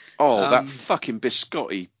 Yeah. Oh, that fucking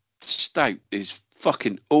biscotti stout is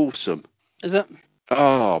fucking awesome. Is it?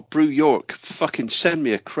 Oh, Brew York, fucking send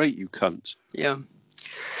me a crate, you cunts. Yeah.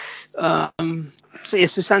 So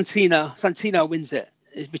Santino wins it,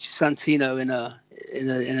 which is Santino in a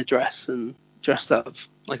dress and dressed up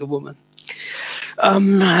like a woman.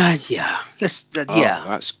 That's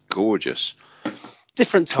gorgeous.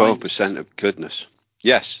 Different times. 12% of goodness.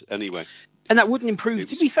 Yes. Anyway. And that wouldn't improve.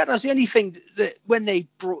 To be fair, that's the only thing that when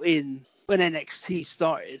NXT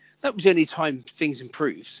started, that was the only time things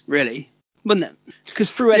improved, really, wasn't it?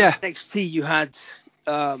 Because through NXT you had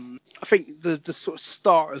I think the sort of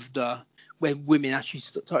start of when women actually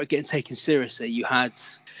started getting taken seriously. You had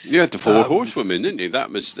the four horsewomen, didn't you?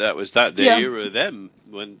 That was the era of them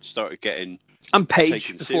when started getting and Paige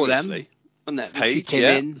taken before seriously. them. And that Paige, she came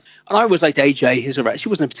in, and I always liked AJ as a wrestler. She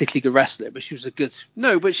wasn't a particularly good wrestler, but she was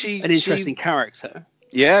an interesting character.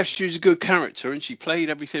 Yeah, she was a good character, and she played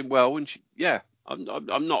everything well. And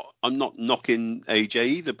I'm not knocking AJ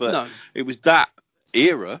either, but it was that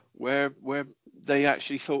era where they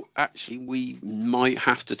actually thought we might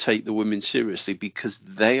have to take the women seriously because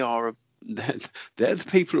they're the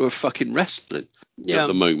people who are fucking wrestling at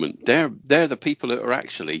the moment. They're the people that are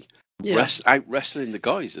actually out wrestling the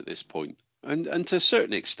guys at this point. And to a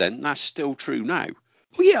certain extent, that's still true now.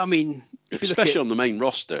 Well, yeah, I mean, especially on the main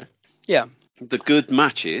roster. Yeah, the good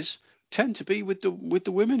matches tend to be with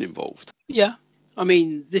the women involved. Yeah, I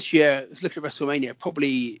mean, this year, if you look at WrestleMania,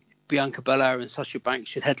 probably Bianca Belair and Sasha Banks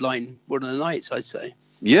should headline one of the nights, I'd say.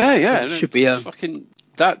 Yeah, it should be a fucking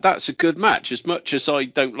that's a good match. As much as I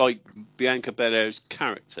don't like Bianca Belair's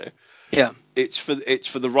character. Yeah, it's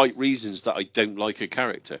for the right reasons that I don't like her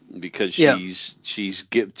character because she's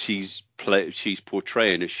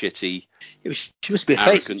portraying a shitty, she must be a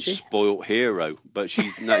arrogant, face, spoilt hero, but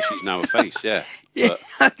she's now a face, yeah. Yeah,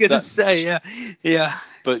 I'm gonna say, yeah.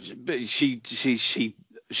 But she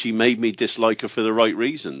made me dislike her for the right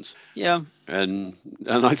reasons. Yeah. And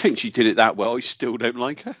I think she did it that well. I still don't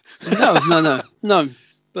like her. No.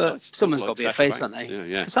 But someone's got to be a face, aren't they?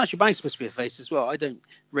 Yeah. Because Sasha Banks supposed to be a face as well. I don't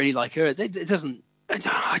really like her. It doesn't. I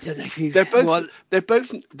don't know if you. They're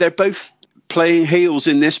both playing heels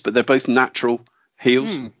in this, but they're both natural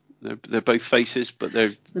heels. They're both faces, but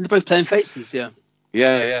they're both playing faces. Yeah.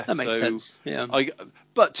 Yeah. That makes sense. Yeah.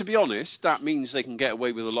 But to be honest, that means they can get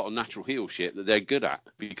away with a lot of natural heel shit that they're good at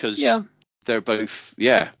because they're both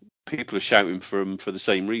people are shouting for them for the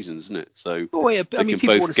same reasons, isn't it? So they can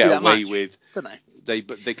both get away with, don't they? They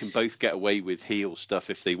can both get away with heel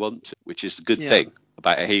stuff if they want to, which is a good thing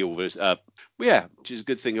about a heel versus which is a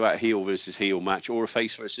good thing about a heel versus heel match or a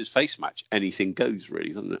face versus face match. Anything goes, really,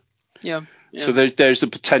 doesn't it? Yeah. So there's the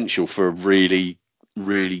potential for a really,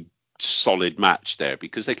 really solid match there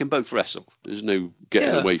because they can both wrestle. There's no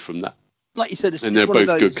getting away from that. Like you said, and they're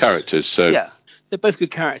both good characters. So they're both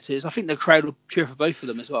good characters. I think the crowd will cheer for both of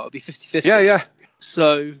them as well. It'll be 50-50. Yeah.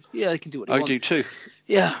 So they can do what they want. I do too.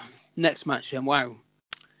 Yeah. Next match then. Wow.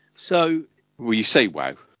 So. Well, you say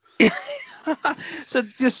wow. So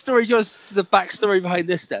the backstory behind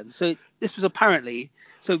this then. So this was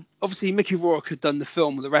obviously Mickey Rourke had done the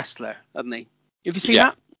film The Wrestler, hadn't he? Have you seen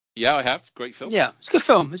that? Yeah, I have. Great film. Yeah, it's a good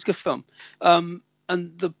film. And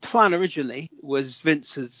the plan originally was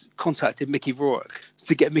Vince had contacted Mickey Rourke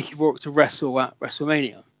to get Mickey Rourke to wrestle at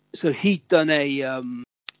WrestleMania. So he'd done a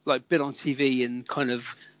bit on TV and kind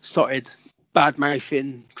of started bad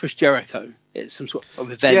mouthing Chris Jericho at some sort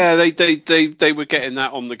of event. Yeah, they were getting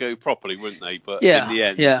that on the go properly, weren't they? But in the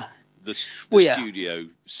end, the studio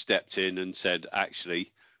stepped in and said,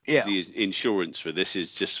 actually, the insurance for this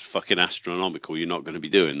is just fucking astronomical. You're not going to be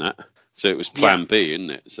doing that. So it was Plan B, isn't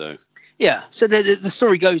it? So So the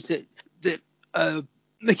story goes that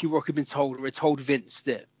Mickey Rourke had been told or had told Vince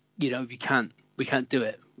that we can't do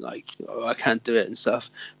it. I can't do it and stuff.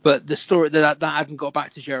 But the story that hadn't got back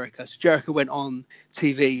to Jericho. So Jericho went on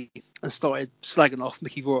TV and started slagging off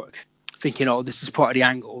Mickey Rourke, thinking, this is part of the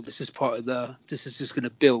angle. This is just going to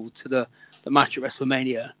build to the match at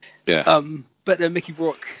WrestleMania. Yeah. But then Mickey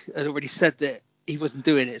Rourke had already said that he wasn't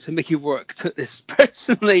doing it. So Mickey Rourke took this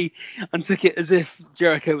personally and took it as if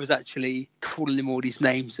Jericho was actually calling him all these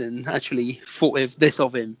names and actually thought this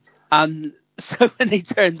of him. And so when he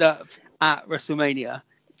turned up at WrestleMania,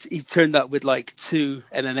 he turned up with two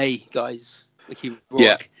MMA guys, Mickey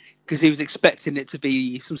Rourke, because he was expecting it to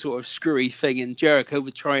be some sort of screwy thing, and Jericho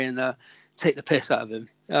would try and take the piss out of him.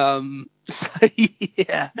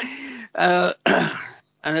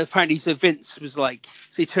 And apparently, so Vince was so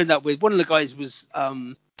he turned up with one of the guys was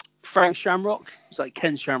Frank Shamrock, it was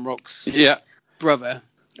Ken Shamrock's brother,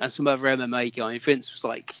 and some other MMA guy. And Vince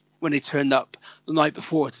was when they turned up the night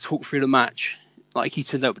before to talk through the match, he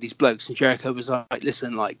turned up with these blokes, and Jericho was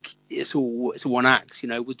listen, it's all one act,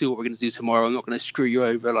 we'll do what we're going to do tomorrow. I'm not going to screw you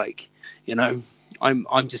over,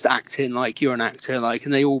 I'm just acting you're an actor,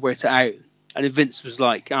 and they all worked it out. And then Vince was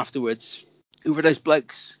afterwards, who were those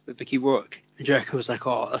blokes with Mickey Rourke? And Jericho was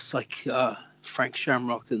that's Frank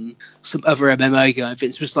Shamrock and some other MMA guy. And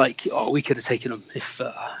Vince was we could have taken him if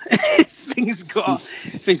things got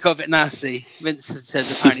a bit nasty. Vince had said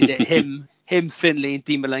apparently that him, Finlay, and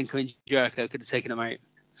Dean Malenko and Jericho could have taken him out.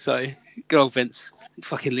 So good old Vince,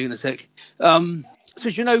 fucking lunatic. So do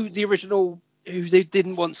you know the original who they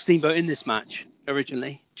didn't want Steamboat in this match?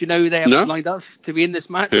 originally. Do you know who they have No? lined up to be in this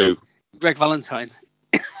match? Who? Greg Valentine.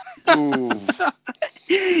 Ooh.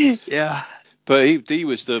 Yeah. But he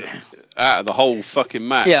was out of the whole fucking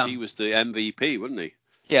match. Yeah. He was the MVP, wasn't he?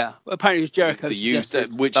 Yeah. Well, apparently it was Jericho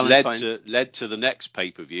Which Valentine. led to the next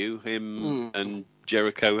pay-per-view, him and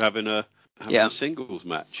Jericho having a singles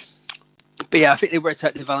match. But yeah, I think they worked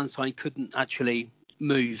out that Valentine couldn't actually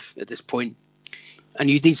move at this point, and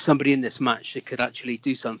you need somebody in this match that could actually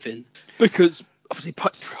do something, because obviously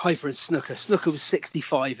Piper and Snooker was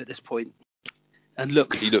 65 at this point, and he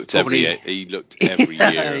looked every year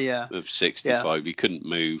of 65. Yeah. He couldn't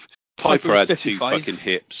move. Piper had 2 fucking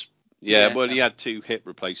hips. Yeah, well, he had 2 hip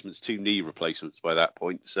replacements, 2 knee replacements by that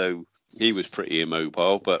point, so he was pretty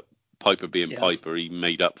immobile. But Piper being Piper, he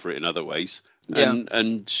made up for it in other ways.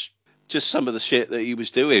 And just some of the shit that he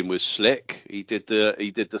was doing was slick. He did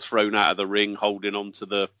the thrown out of the ring, holding onto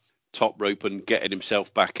the top rope and getting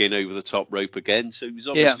himself back in over the top rope again. So he was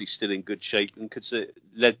obviously still in good shape, and it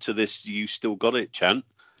led to this "You still got it" chant.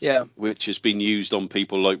 Yeah, which has been used on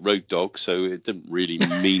people like Road Dogg. So it didn't really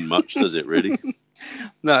mean much, does it? Really?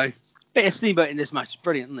 No. Bit of Steamboat in this match is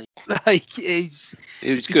brilliant, isn't he? Like it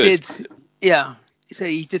was good. So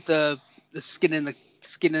he did the skin in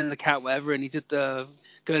the cat, whatever, and he did the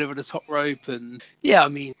going over the top rope, and I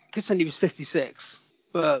mean, considering he was 56,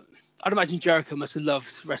 but I'd imagine Jericho must have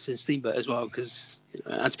loved wrestling Steamboat as well, because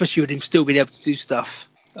and especially with him still being able to do stuff.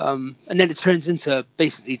 And then it turns into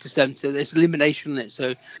basically just them. So there's elimination in it.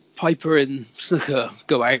 So Piper and Snooker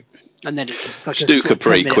go out, and then it's just like Snooker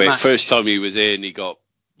pretty quick. Match. First time he was in, he got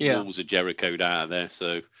walls of Jericho out of there.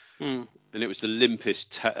 So. And it was the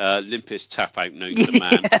limpest tap out known to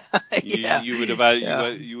man. You would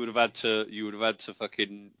have had to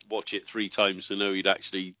fucking watch it 3 times to know he'd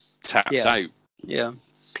actually tapped out. Yeah.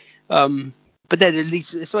 But then at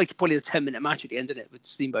least it's like probably a 10-minute match at the end of it with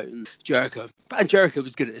Steamboat and Jericho. And Jericho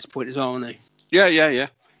was good at this point as well, wasn't he? Yeah.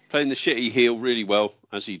 Playing the shitty heel really well,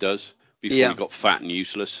 as he does, before he got fat and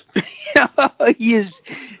useless.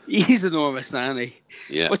 He's enormous now, isn't he?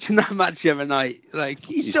 Yeah. Watching that match the other night, like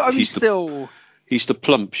he's the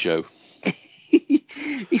plump show.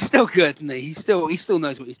 He's still good, isn't he? He still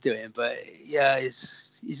knows what he's doing, but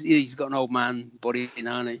he's got an old man body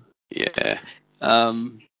now, hasn't he? Yeah.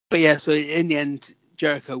 But so in the end,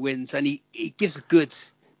 Jericho wins, and he gives a good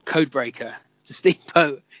code breaker to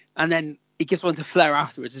Steamboat, and then he gives one to Flair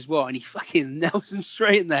afterwards as well, and he fucking nails him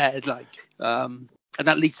straight in the head, and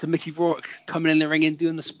that leads to Mickey Rourke coming in the ring and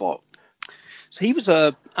doing the spot. So he was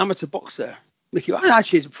a amateur boxer.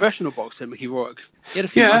 Actually, he's a professional boxer, Mickey Rourke. He had a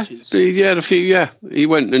few matches. He had a few, He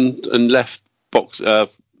went and left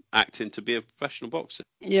acting to be a professional boxer.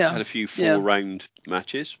 Yeah. Had a few 4-round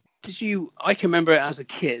matches. I can remember it as a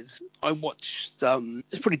kid. I watched,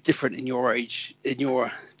 it's pretty different in your age, in your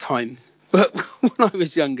time. But when I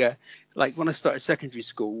was younger, like when I started secondary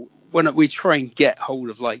school, when we try and get hold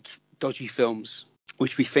of like dodgy films,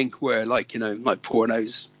 which we think were like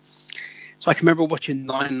pornos. So I can remember watching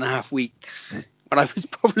 9.5 Weeks when I was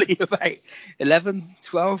probably about 11,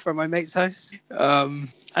 12 from my mate's house. And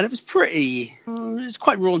it was it was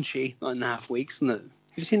quite raunchy, 9.5 Weeks, isn't it?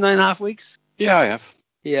 Have you seen 9.5 Weeks? Yeah, I have.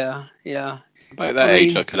 Yeah. About that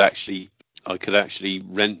age, I could actually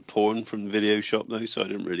rent porn from the video shop though, so I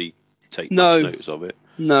didn't really take much notice of it.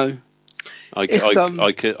 No. I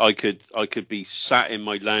could be sat in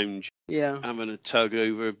my lounge, having a tug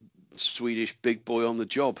over a Swedish big boy on the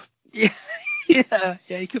job. Yeah,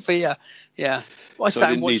 he could be, yeah. Well, I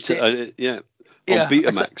sat and watched it. On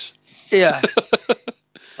Betamax.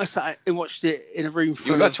 I sat and watched it in a room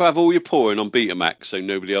full. You had to have all your porn on Betamax, so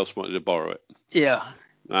nobody else wanted to borrow it. Yeah.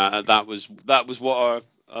 That was what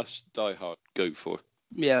us diehard go for.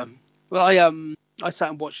 Yeah. Well, I sat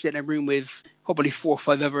and watched it in a room with probably 4 or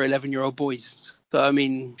 5 other 11-year-old boys. So I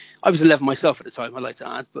mean, I was 11 myself at the time, I'd like to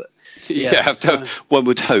add, but one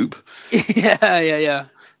would hope. Yeah.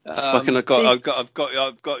 Fucking, I've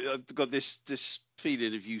got this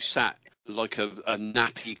feeling of you sat like a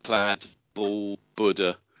nappy-clad bald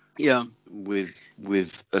Buddha. Yeah. With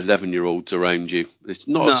 11-year-olds around you. It's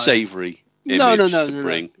not a savoury image to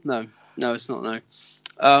bring. No, it's not. No.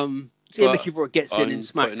 Mickey Rourke gets in and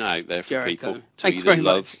smacks putting out there for Jericho. people to Thanks either very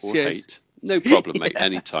love much. or Cheers. hate. No problem, mate.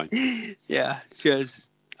 Anytime. Yeah. Cheers.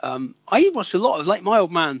 I watched a lot of, like, my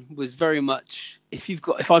old man was very much, if we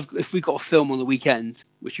got a film on the weekend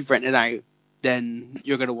which you've rented out, then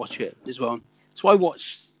you're going to watch it as well. So I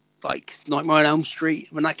watched like Nightmare on Elm Street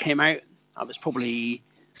when that came out. I was probably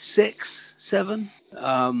 6, 7.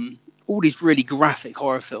 All these really graphic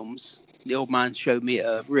horror films the old man showed me at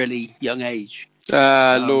a really young age.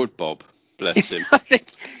 Lord Bob, bless him. I think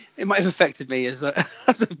it might have affected me as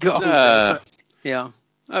I've got older. Yeah.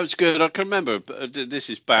 That was good. I can remember. This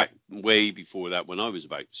is back way before that, when I was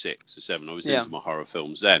about 6 or 7. I was into my horror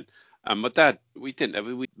films then. And my dad, we didn't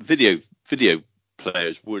have video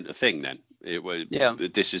players weren't a thing then. It was. Yeah.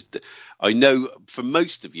 This is. I know for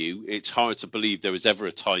most of you, it's hard to believe there was ever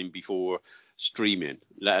a time before streaming,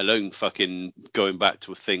 let alone fucking going back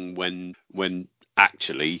to a thing when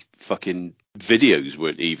actually fucking videos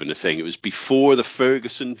weren't even a thing. It was before the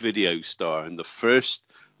Ferguson Video Star, and the first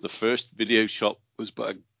video shop was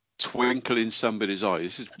but a twinkle in somebody's eye.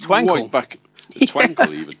 This is Twankle. Right back,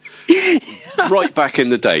 twankle even, right back in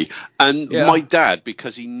the day. And my dad,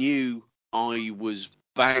 because he knew I was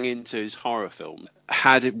banging to his horror film,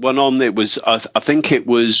 had one on. It was, I think it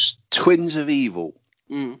was Twins of Evil.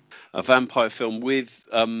 A vampire film with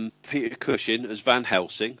Peter Cushing as Van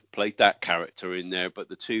Helsing, played that character in there, but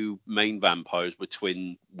the two main vampires were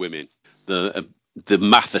twin women, the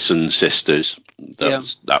Matheson sisters.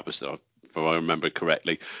 That was if I remember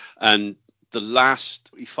correctly. And the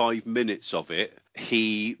last 5 minutes of it,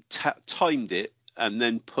 he timed it and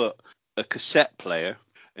then put a cassette player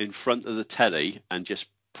in front of the telly and just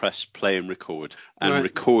pressed play and record, and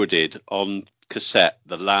recorded on cassette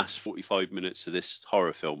the last 45 minutes of this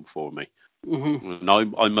horror film for me. And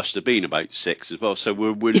I must have been about 6 as well, so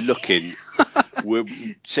we're looking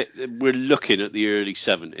we're looking at the early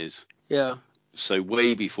 70s. Yeah. So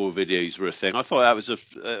way before videos were a thing. I thought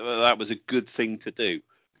that was a good thing to do.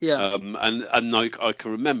 Yeah. And I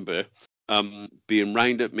can remember being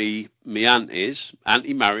round at me aunties,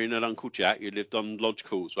 Auntie Marion and Uncle Jack, who lived on Lodge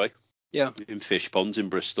Causeway. Yeah. In Fish Ponds in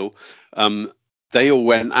Bristol. They all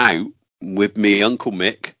went out with me Uncle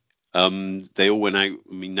Mick. They all went out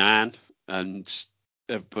with me Nan, and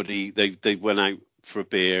everybody, they went out for a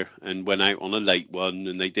beer and went out on a late one,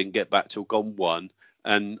 and they didn't get back till gone 1.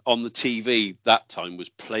 And on the TV that time was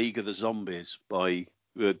Plague of the Zombies by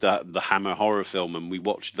the Hammer horror film, and we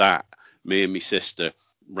watched that, me and my sister,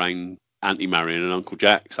 round Auntie Marion and Uncle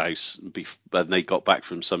Jack's house, and they got back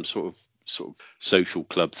from some sort of social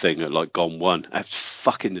club thing at like gone 1. That's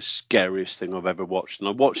fucking the scariest thing I've ever watched. And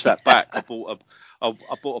I watched that back. I bought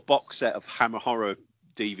a box set of Hammer horror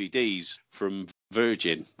DVDs from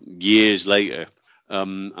Virgin years later,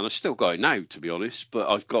 and I still got it now, to be honest. But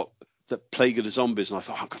I've got the Plague of the Zombies, and I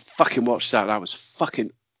thought I could fucking watch that. That was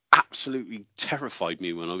fucking absolutely terrified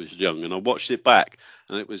me when I was young, and I watched it back,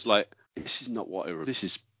 and it was like, this is not what I. This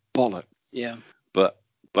is bollock. Yeah. But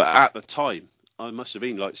at the time, I must have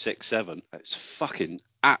been like 6, 7. It's fucking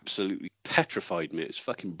absolutely petrified me. It's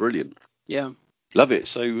fucking brilliant. Yeah. Love it.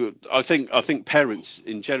 So I think parents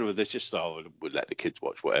in general, they're just, we'll let the kids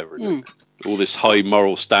watch whatever. All this high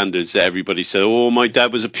moral standards that everybody said, my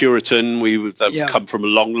dad was a Puritan. We would come from a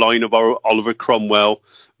long line of Oliver Cromwell.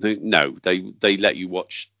 No, they let you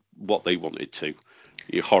watch what they wanted to.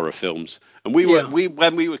 Your horror films. And we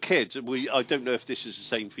when we were kids, I don't know if this is the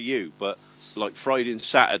same for you, but like Friday and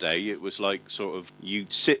Saturday, it was like sort of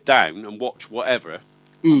you'd sit down and watch whatever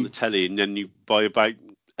on the telly, and then by about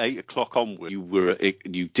 8 o'clock onward,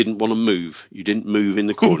 you didn't want to move. You didn't move in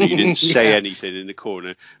the corner. You didn't say anything in the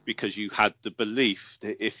corner, because you had the belief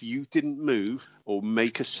that if you didn't move or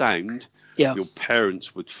make a sound, your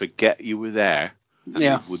parents would forget you were there.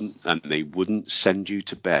 And they wouldn't send you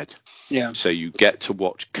to bed. Yeah. So you get to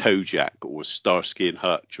watch Kojak or Starsky and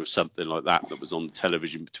Hutch or something like that was on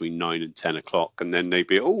television between 9 and 10 o'clock, and then they'd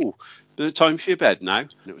be, the time for your bed now.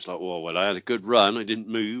 And it was like, well, I had a good run. I didn't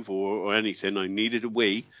move or anything. I needed a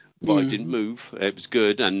wee, but I didn't move. It was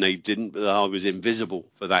good, and they didn't. I was invisible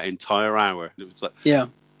for that entire hour. It was like,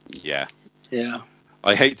 yeah.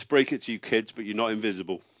 I hate to break it to you kids, but you're not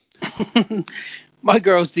invisible. My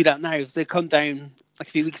girls do that now. If they come down, like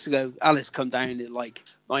a few weeks ago, Alice come down at like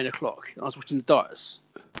 9 o'clock, and I was watching the darts,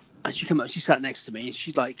 and she come up, she sat next to me, and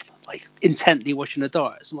she's like intently watching the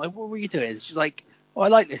darts. I'm like, what were you doing? She's like, I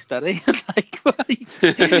like this, Daddy. Like,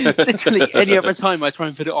 literally any other time I try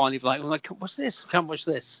and put it on, you'd be like, what's this? I can't watch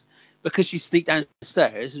this. Because she sneaked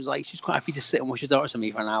downstairs, it was like she's quite happy to sit and watch the darts with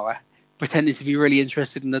me for an hour, pretending to be really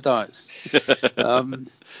interested in the darts.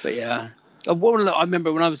 But yeah. I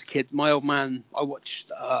remember when I was a kid, my old man, I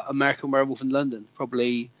watched American Werewolf in London,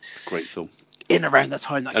 probably great film. In around that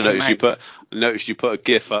time that came out. I noticed you put a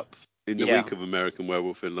GIF up in the week of American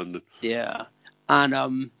Werewolf in London. Yeah.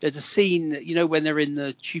 And there's a scene, when they're in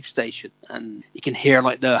the tube station and you can hear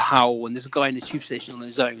like the howl, and there's a guy in the tube station on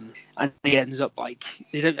his own, and he ends up like,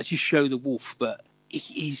 they don't actually show the wolf, but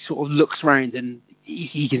he sort of looks around and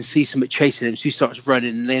he can see something chasing him, so he starts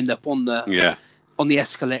running, and they end up on the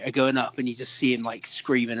escalator going up, and you just see him like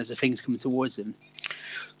screaming as the thing's coming towards him.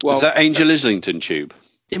 Well, is that Angel Islington tube?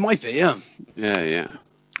 It might be, yeah. Yeah.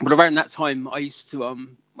 But around that time, I used to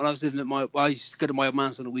when I was living I used to go to my old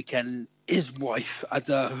man's on the weekend. And his wife had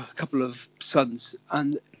a couple of sons,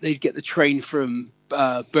 and they'd get the train from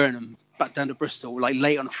Burnham back down to Bristol like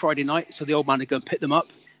late on a Friday night. So the old man would go and pick them up.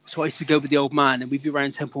 So I used to go with the old man, and we'd be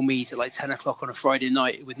around Temple Meads at like 10 o'clock on a Friday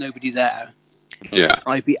night with nobody there. Yeah.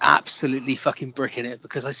 I'd be absolutely fucking bricking it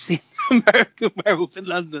because I seen American Werewolf in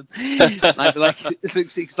London. And I'd be like, it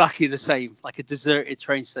looks exactly the same, like a deserted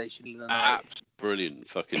train station in the night. Brilliant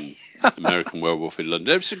fucking American Werewolf in London.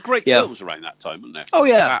 There were some great films around that time, weren't there? Oh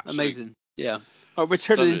yeah, amazing. Yeah. Oh, we're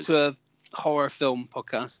turning into a horror film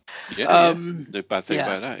podcast. Yeah. No bad thing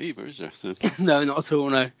about that either, is there? No, not at all.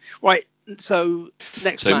 No. Right. So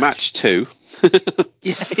next match. Match 2.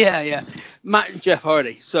 Yeah. Matt and Jeff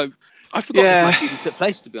Hardy. So I forgot this match even took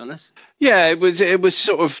place, to be honest. Yeah, it was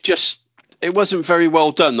sort of just, it wasn't very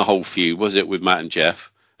well done, the whole feud, was it, with Matt and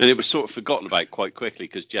Jeff? And it was sort of forgotten about quite quickly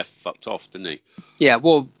because Jeff fucked off, didn't he? Yeah,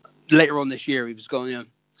 well, later on this year he was gone, yeah.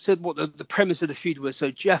 So what the premise of the feud was, so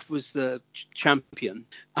Jeff was the champion,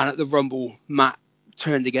 and at the Rumble, Matt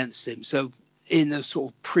turned against him. So in the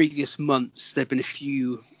sort of previous months, there had been a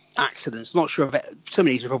few accidents. Not sure if some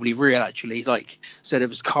of these are probably real, actually. Like, so there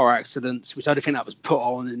was car accidents, which I don't think that was put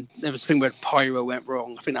on, and there was a thing where pyro went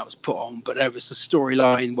wrong. I think that was put on, but there was a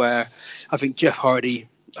storyline where I think Jeff Hardy,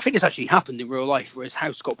 I think this actually happened in real life, where his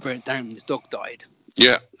house got burnt down and his dog died.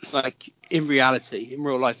 Yeah. Like, in reality, in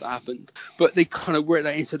real life, that happened. But they kind of worked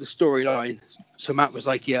that into the storyline. So Matt was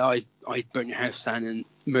like, yeah, I burnt your house down and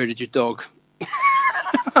murdered your dog.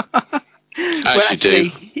 Actually do.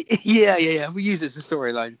 Yeah. We use it as a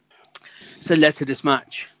storyline. So it led to this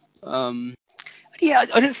match. I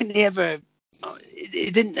don't think they ever...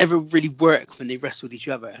 It didn't ever really work when they wrestled each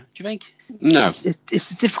other. Do you think? No.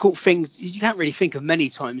 It's a difficult thing. You can't really think of many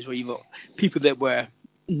times where you've got people that were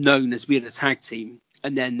known as being a tag team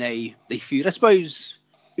and then they feud. I suppose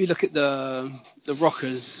you look at the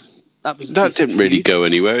Rockers. That didn't really go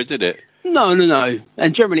anywhere, did it? No.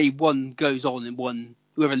 And generally one goes on and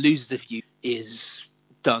whoever loses the feud is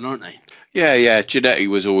done, aren't they? Yeah. Jannetty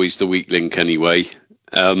was always the weak link anyway.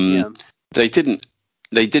 They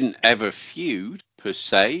didn't ever feud per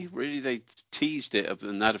se. Really, they teased it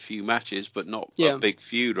and had a few matches, but not a big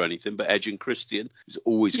feud or anything. But Edge and Christian was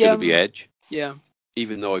always going to be Edge. Yeah.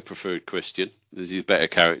 Even though I preferred Christian, as he's a better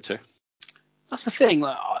character. That's the thing.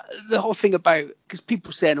 Like, the whole thing about, because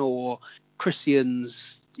people saying,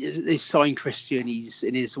 Christian's, they signed Christian, he's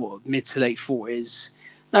in his mid to late 40s.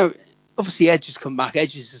 Now, obviously Edge has come back.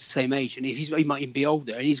 Edge is the same age, and he might even be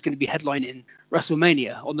older, and he's going to be headlining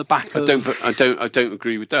WrestleMania on the back of. I don't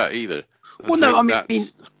agree with that either. I mean,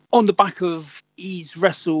 on the back of he's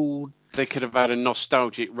wrestled. They could have had a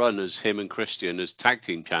nostalgic run as him and Christian as tag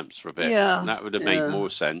team champs for a bit. Yeah, and that would have made more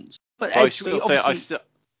sense. But I Edge, still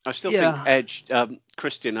think Edge,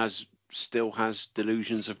 Christian still has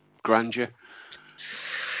delusions of grandeur.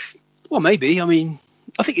 Well, maybe. I mean,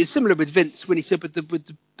 I think it's similar with Vince when he said with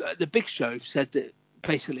the Big Show said that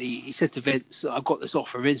basically he said to Vince, "I've got this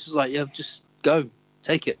offer." Vince was like, "Yeah, just go,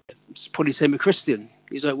 take it." It's probably the same with Christian.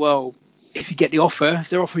 He's like, "Well, if you get the offer, if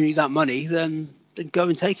they're offering you that money, then go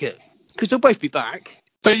and take it." Because they'll both be back.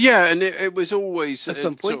 But yeah, and it was always at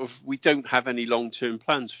some point, sort of, we don't have any long-term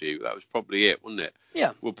plans for you. That was probably it, wasn't it?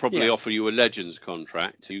 Yeah. We'll probably offer you a Legends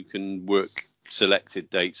contract. You can work selected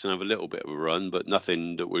dates and have a little bit of a run, but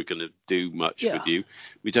nothing that we're going to do much with you.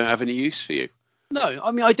 We don't have any use for you. No,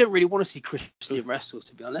 I mean, I don't really want to see Christian wrestle,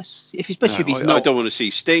 to be honest. I don't want to see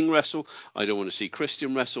Sting wrestle. I don't want to see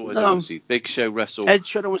Christian wrestle. I don't want to see Big Show wrestle.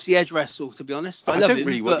 Edge, I don't want to see Edge wrestle, to be honest. I love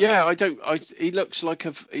him, Yeah, I don't. He looks like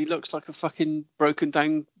a fucking broken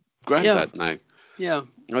down granddad now. Yeah.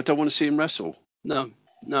 I don't want to see him wrestle. No.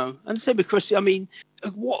 And the same with Christian. I mean,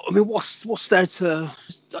 what's there to?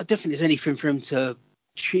 I don't think there's anything for him to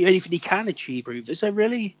achieve. Anything he can achieve. Is there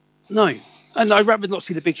really? No. And I'd rather not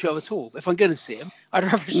see the Big Show at all. If I'm going to see him, I'd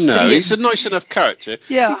rather see him. No, he's a nice enough character.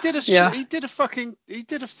 Yeah. He did a fucking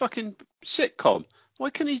sitcom. Why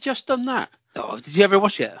couldn't he just done that? Oh, did you ever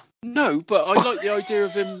watch it? No, but I like the idea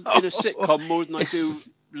of him in a sitcom more than I do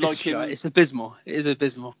like him. It's abysmal. It is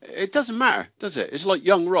abysmal. It doesn't matter, does it? It's like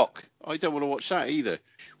Young Rock. I don't want to watch that either.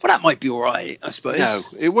 Well, that might be all right, I suppose. No,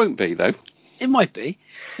 it won't be, though. It might be.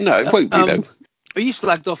 No, it won't be, though. You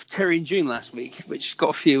slagged off Terry and June last week, which got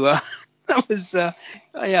a few... that was...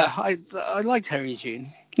 I liked Terry and June.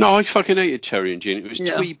 No, I fucking hated Terry and June. It was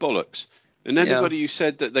twee bollocks. And anybody who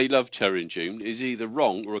said that they love Terry and June is either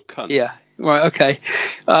wrong or a cunt. Yeah, right, okay.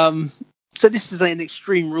 So this is an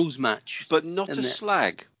Extreme Rules match. But not a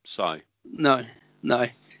slag, Si. No.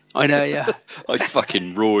 I know, yeah. I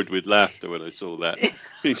fucking roared with laughter when I saw that.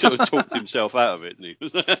 He sort of talked himself out of it, didn't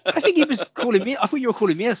he? I think he was calling me. I thought you were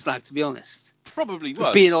calling me a slag, to be honest. Probably For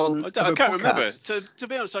was. being on I can't remember. podcasts. To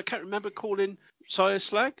be honest, I can't remember calling Sire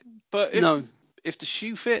slag. But if the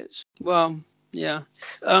shoe fits, well, yeah.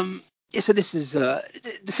 Yeah, so this is the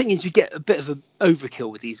thing is you get a bit of an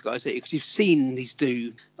overkill with these guys because you've seen these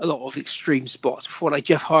do a lot of extreme spots before, like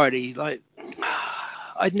Jeff Hardy. Like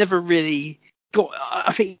I'd never really got.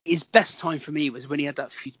 I think his best time for me was when he had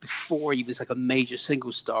that feud before he was like a major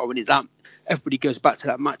single star. When everybody goes back to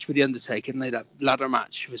that match with the Undertaker and that ladder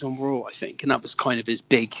match was on Raw, I think, and that was kind of his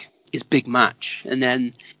big match. And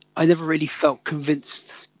then I never really felt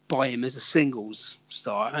convinced by him as a singles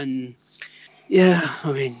star. And yeah,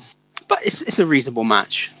 I mean. But it's a reasonable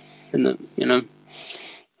match, isn't it? You know.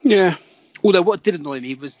 Yeah. Although what did annoy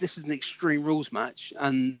me was this is an Extreme Rules match,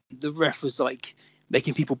 and the ref was like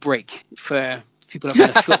making people break for people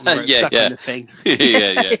having their foot on the ropes, kind of thing.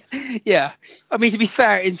 yeah. Yeah. I mean, to be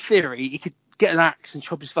fair, in theory, he could get an axe and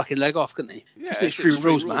chop his fucking leg off, couldn't he? Yeah, it's an Extreme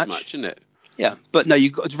Rules match, isn't it? Yeah, but no, you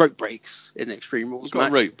got rope breaks in Extreme Rules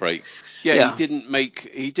match. Got a rope break. Yeah,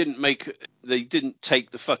 he didn't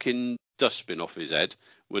take the fucking dustbin off his head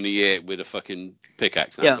when he hit with a fucking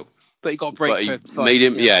pickaxe handle. But he got a break for he made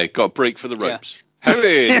him, got a break for the ropes.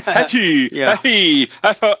 Hey,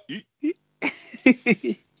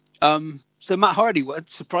 So Matt Hardy won,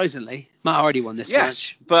 surprisingly. Matt Hardy won this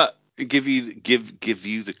match. But give you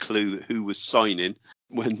the clue that who was signing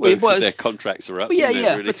when both of their contracts are up. Well,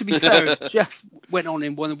 Really? But to be fair, Jeff went on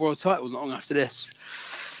and won the world title not long after this.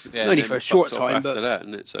 Only for a short time, after but that,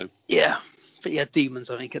 isn't it? So yeah, but he had demons,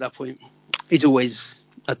 I think, at that point. He's always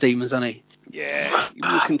had demons, hasn't he? Yeah, he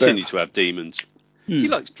will continue to have demons. He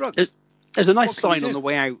likes drugs. There's a nice sign on the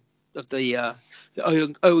way out of the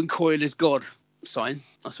Owen Coyle is God sign.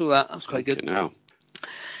 I saw that. That was quite good. Now.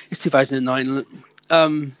 It's 2009.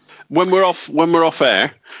 When we're off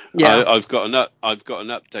air, yeah. I've got an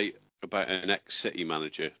update about an ex-City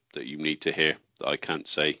manager that you need to hear that I can't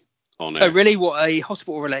say on air. Oh, really? What, a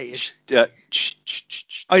hospital related?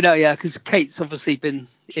 I know, yeah, because Kate's obviously been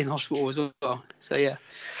in hospital as well. So yeah.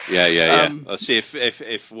 Yeah. I'll see if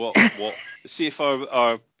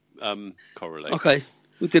our correlate. Okay,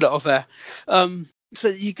 we'll do that off air. So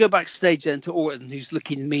you go backstage then to Orton, who's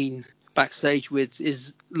looking mean backstage with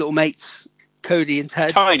his little mates, Cody and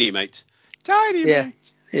Ted. Tiny mates.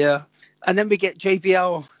 Yeah. And then we get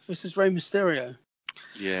JBL versus Rey Mysterio.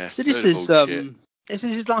 Yeah. So this is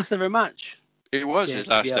his last ever match. It was his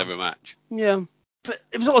last ever match. Yeah. But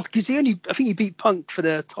it was odd because I think he beat Punk for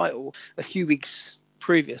the title a few weeks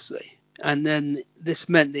previously. And then this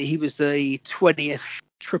meant that he was the 20th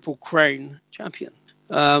Triple Crown champion.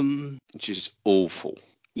 Which is awful.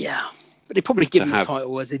 Yeah. But they probably give him the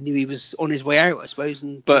title as they knew he was on his way out, I suppose,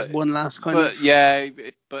 and one last kind of. Yeah,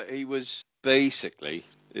 but he was basically,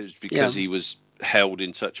 it was because he was held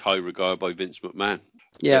in such high regard by Vince McMahon.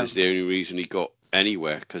 Yeah. That was the only reason he got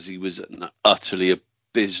anywhere, because he was an utterly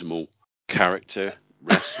abysmal character,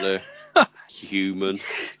 wrestler, human.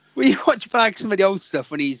 When you watch back some of the old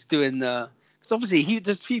stuff when he's doing because obviously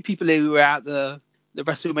there's a few people who were at the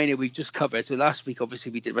WrestleMania we've just covered. So last week,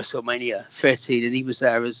 obviously, we did WrestleMania 13, and he was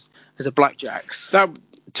there as a Blackjacks. That,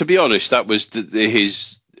 to be honest, that was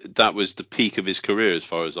the peak of his career, as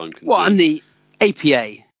far as I'm concerned. Well, and the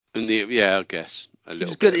APA. I guess a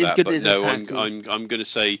little bit. It was good. But no, I'm going to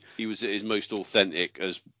say he was at his most authentic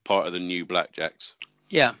as part of the new Blackjacks.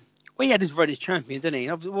 Yeah. Well, he had his run as champion, didn't he?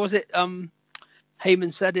 Was it?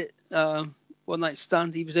 Heyman said it one night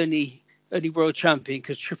stand. He was only world champion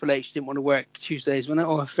because Triple H didn't want to work Tuesdays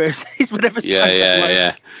or Thursdays, whatever.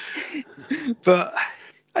 Yeah. But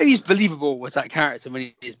he's believable was that character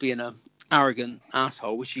when he's being an arrogant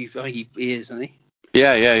asshole, which I think he is, isn't he?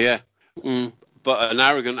 Yeah. Mm. But an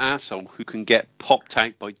arrogant asshole who can get popped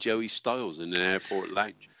out by Joey Styles in an airport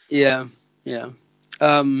lounge. Yeah.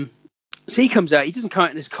 So he comes out. He doesn't come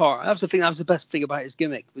out in his car. That was the best thing about his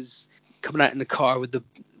gimmick, was coming out in the car with the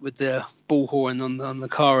bullhorn on the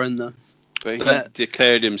car and the. But he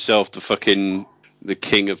declared himself the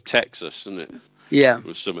king of Texas, isn't it? Yeah. It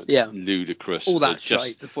was something ludicrous. All that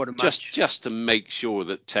shit before the match. Just to make sure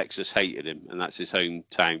that Texas hated him, and that's his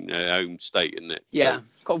hometown, home state, isn't it? Yeah,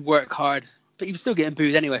 got to work hard. But he was still getting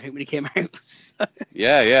booed anyway, I think, when he came out.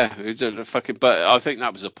 Yeah. But I think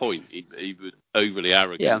that was the point. He was overly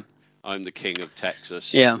arrogant. Yeah. I'm the king of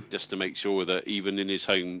Texas. Yeah. Just to make sure that even in his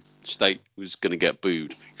home state he was going to get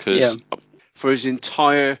booed. Because for his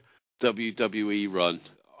entire WWE run,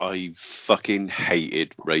 I fucking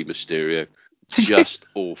hated Rey Mysterio. Just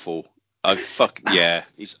awful.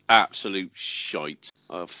 He's absolute shite.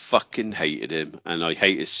 I fucking hated him, and I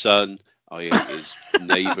hate his son. I hate his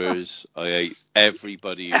neighbours. I hate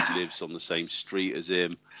everybody who lives on the same street as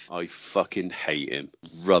him. I fucking hate him.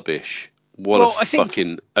 Rubbish. What a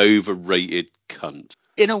fucking overrated cunt.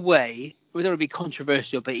 In a way, we don't want to be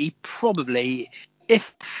controversial, but he probably,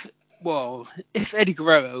 if Eddie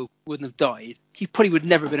Guerrero wouldn't have died, he probably would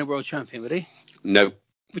never have been a world champion, would he? No.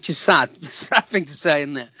 Which is sad. Sad thing to say,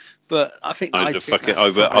 isn't it? But I think I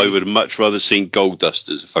would have much rather seen Goldust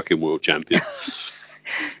as a fucking world champion.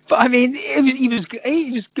 But I mean, he was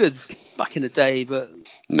good back in the day, but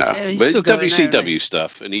no, he's still going WCW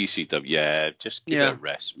stuff and ECW, just give it a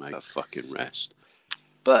rest, mate. A fucking rest.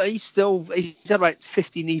 But he's had about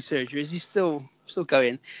 50 knee surgeries. He's still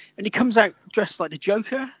going, and he comes out dressed like the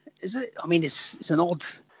Joker. Is it? I mean, it's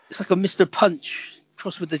like a Mr. Punch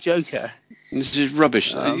crossed with the Joker. This is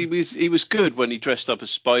rubbish. He was good when he dressed up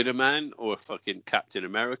as Spider-Man or fucking Captain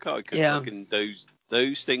America. I could fucking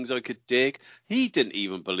those things I could dig. He didn't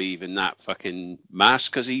even believe in that fucking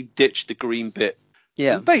mask because he ditched the green bit.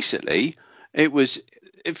 Yeah. And basically, it was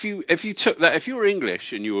if you took that, if you were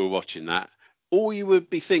English and you were watching that, all you would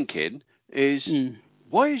be thinking is,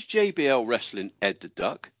 why is JBL wrestling Ed the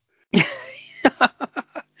Duck?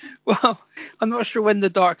 Well, I'm not sure when The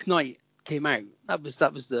Dark Knight came out. That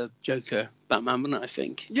was the Joker Batman, wasn't it? I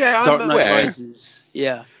think. Yeah, Dark I'm Knight aware. Rises.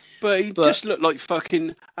 Yeah. But he just looked like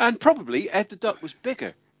fucking, and probably Ed the Duck was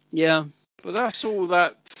bigger. Yeah. But that's all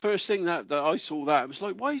that first thing that I saw that, I was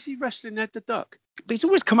like, why is he wrestling Ed the Duck? But he's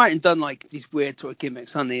always come out and done like these weird sort of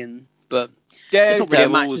gimmicks, hasn't he? But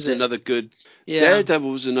Daredevil was another good. Yeah.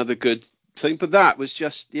 Daredevil was another good thing, but that was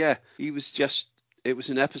just it was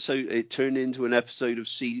an episode. It turned into an episode of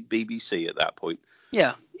BBC at that point.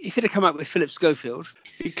 Yeah, if he'd have come out with Philip Schofield,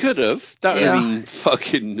 he could have. That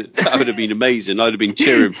would have been amazing. I'd have been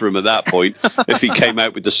cheering for him at that point if he came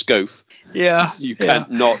out with the scope. Yeah, you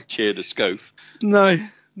can't not cheer the scope. No.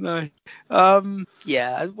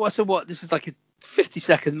 Yeah. So what? This is like a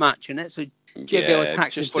 50-second match, isn't it? So JBL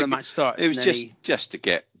attacks before the match starts. It was just to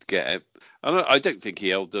get it. I don't think he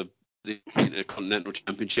held the Intercontinental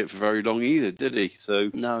Championship for very long either, did he? So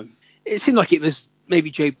no, it seemed like it was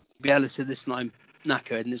maybe JBL said this time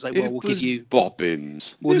knackered, and it's like, well, we'll give you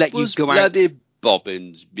bobbins. We'll let you go out. Bloody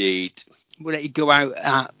bobbins, mate. We'll let you go out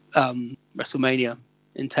at WrestleMania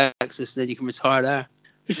in Texas, and then you can retire there,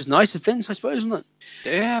 which was nice of Vince, I suppose, isn't it?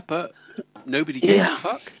 Yeah, but nobody gave a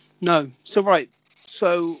fuck. No. So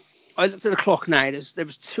I looked at the clock now. There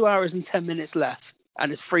was 2 hours and 10 minutes left, and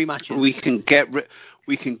there's 3 matches. We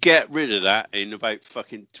can get rid of that in about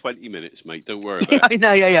fucking 20 minutes, mate. Don't worry about it. I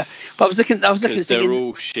know, yeah. But I was looking. They're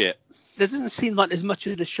all shit. There doesn't seem like there's much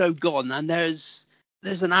of the show gone, and there's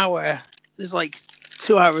an hour. There's like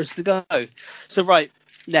 2 hours to go. So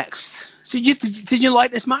next. So did you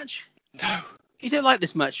like this match? No. You didn't like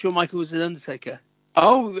this match? Shawn Michaels and Undertaker.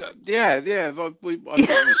 Oh yeah. I thought we were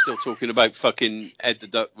still talking about fucking Ed the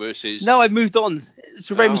Duck versus. No, I moved on.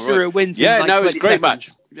 So Rey Mysterio wins. Yeah, in like it's a great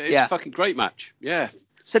match. It's a fucking great match. Yeah.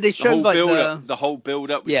 So they showed the whole build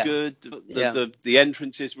up was good. The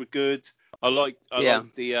entrances were good. I like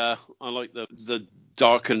the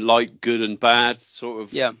dark and light, good and bad sort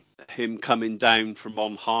of. Yeah. Him coming down from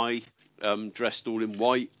on high, dressed all in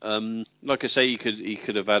white. Like I say, he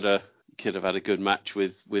could have had a good match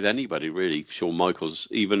with anybody really, Shawn Michaels,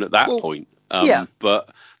 even at that point. But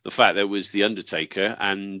the fact that it was the Undertaker,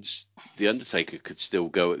 and the Undertaker could still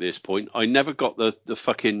go at this point. I never got the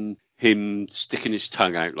fucking him sticking his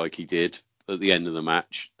tongue out like he did at the end of the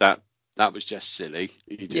match. That was just silly.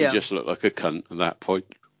 He just looked like a cunt at that point.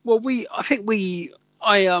 Well, we tend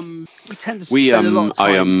to spend a lot of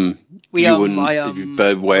time. We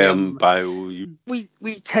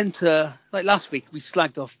tend to, like last week, we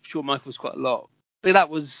slagged off Shawn Michaels quite a lot, but that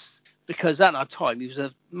was because at that time he was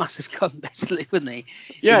a massive cunt, basically, wasn't he?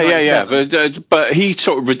 Yeah. But he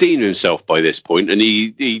sort of redeemed himself by this point, and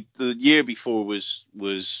he the year before was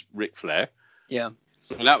Ric Flair. Yeah.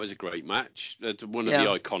 And that was a great match. One of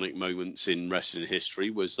the iconic moments in wrestling history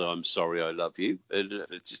was "I'm sorry, I love you."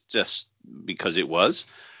 It's just because it was.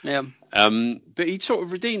 Yeah. But he'd sort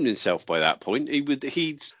of redeemed himself by that point.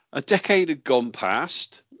 A decade had gone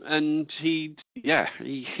past, and he'd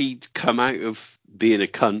come out of being a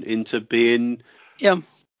cunt into being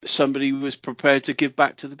somebody who was prepared to give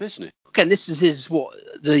back to the business. Okay, and this is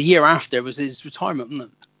the year after was his retirement,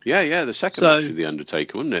 wasn't it? Yeah, the second match with The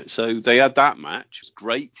Undertaker, wasn't it? So they had that match. It was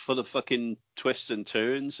great, full of fucking twists and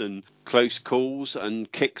turns and close calls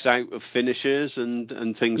and kicks out of finishers and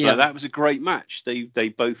things like that. It was a great match. They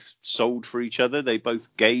both sold for each other. They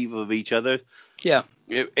both gave of each other. Yeah.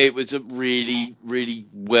 It was a really, really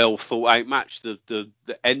well thought out match. The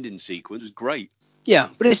ending sequence was great. Yeah,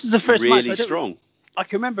 but this is the first match. Really strong. I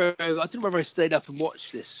can remember. I don't know whether I stayed up and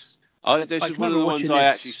watched this. This is one of the ones I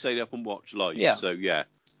actually stayed up and watched live. Yeah. So yeah.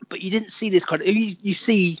 But you didn't see this kind of. You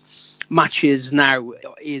see matches now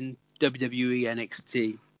in WWE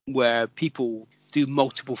NXT where people do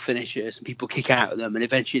multiple finishers and people kick out of them, and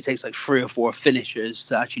eventually it takes like 3 or 4 finishers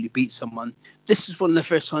to actually beat someone. This is one of the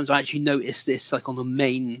first times I actually noticed this, like on the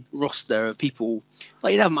main roster of people.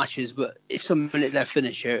 Like, you'd have matches, but if someone hit their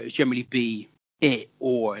finisher, it would generally be it,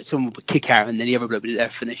 or someone would kick out and then the other bloke would hit their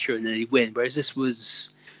finisher and then he'd win. Whereas this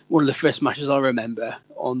was one of the first matches I remember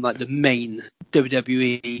on like the main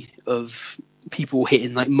WWE of people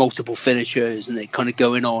hitting like multiple finishers and it kind of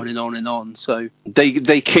going on and on and on. So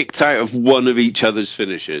they kicked out of one of each other's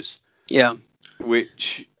finishers. Yeah.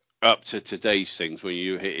 Which up to today's things, when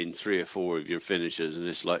you're hitting 3 or 4 of your finishers, and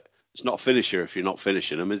it's like, it's not a finisher if you're not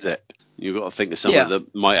finishing them, is it? You've got to think of someone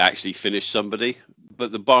that might actually finish somebody.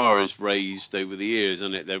 But the bar is raised over the years,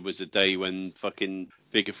 isn't it? There was a day when fucking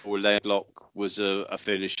figure 4 leg lock was a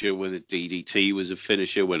finisher, when a DDT was a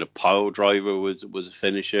finisher, when a pile driver was a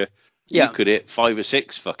finisher. Yeah. You could hit 5 or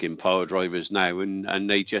 6 fucking power drivers now, and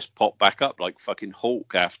they just pop back up like fucking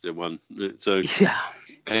Hulk after one. So yeah.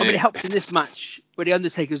 I mean, it helped in this match where the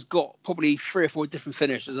Undertaker's got probably 3 or 4 different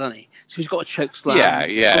finishers, hasn't he? So he's got a choke slam.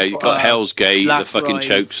 Yeah. You got Hell's Gate, the fucking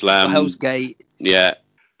choke slam. Hell's Gate. Yeah.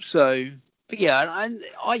 So, but yeah, and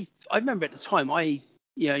I remember at the time,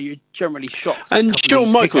 you're generally shocked. And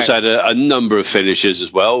Shawn Michaels had a number of finishes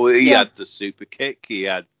as well. He had the super kick. He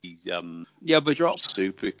had the elbow drop.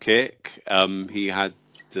 Super kick. He had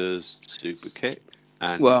the super kick.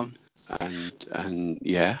 And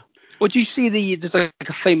yeah. Well, do you see there's like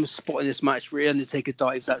a famous spot in this match where Undertaker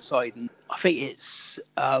dives outside, and I think it's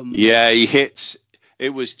he hits. It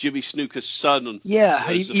was Jimmy Snuka's son. And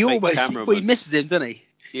he almost he misses him, doesn't he?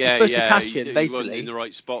 Yeah, he's supposed to catch him, basically. He wasn't in the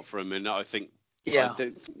right spot for him, and I think I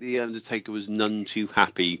don't think the Undertaker was none too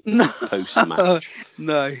happy post match.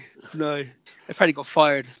 No. They probably got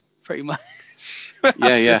fired pretty much.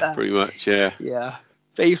 Pretty much, yeah. Yeah.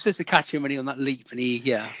 But he was supposed to catch him when he on that leap, and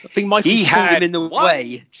I think Michael had him in the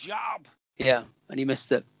way. Job. Yeah, and he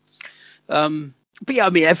missed it. But yeah, I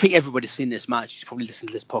mean, I think everybody's seen this match. He's probably listened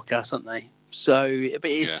to this podcast, haven't they? So,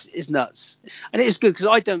 but it's nuts, and it is good because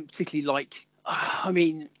I don't particularly like. I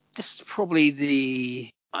mean, this is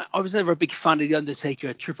probably I was never a big fan of the Undertaker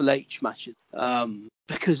and Triple H matches,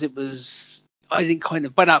 because it was. I think kind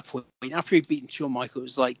of by that point, after he'd beaten Shawn Michaels, it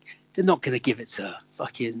was like they're not going to give it to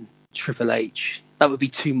fucking Triple H. That would be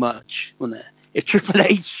too much, wouldn't it? If Triple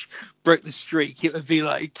H broke the streak, it would be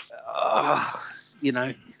like,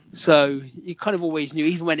 So you kind of always knew,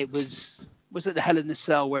 even when it was it the Hell in the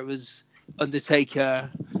Cell where it was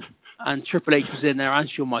Undertaker and Triple H was in there and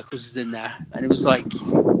Shawn Michaels was in there, and it was like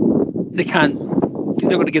they're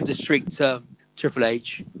going to give the streak to Triple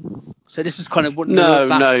H. So this is kind of what the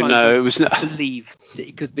last time it was not. Believed that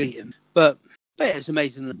he could beat him, but it was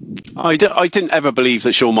amazing. I didn't ever believe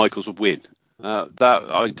that Shawn Michaels would win. I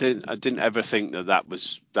didn't ever think that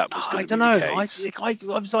was going to be the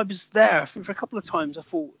case. I was there for a couple of times. I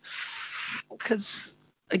thought, because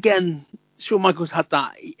again, Shawn Michaels had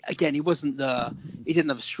that. Again, he didn't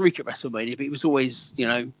have a streak at WrestleMania, but he was always,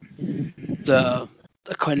 the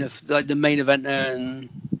kind of like the main eventer and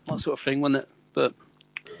that sort of thing, wasn't it? But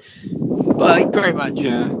great match.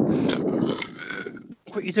 Yeah.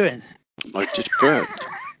 What are you doing? I just burped.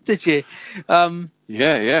 Did you?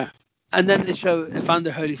 Yeah. And then they show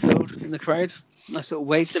Evander Holyfield in the crowd. Nice little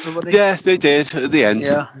wave to everybody. Yeah, they did at the end.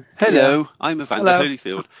 Yeah. Hello, I'm Evander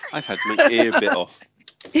Holyfield. I've had my ear bit off.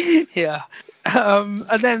 Yeah.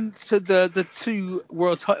 And then so the 2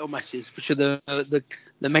 world title matches, which are the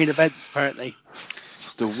main events apparently.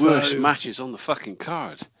 The worst matches on the fucking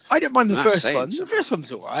card. I didn't mind the first one. The first one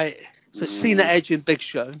was alright. So Cena, Edge, and Big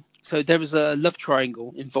Show. So there was a love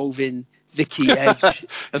triangle involving Vicky, Edge,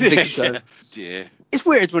 and Big Show. Yeah. It's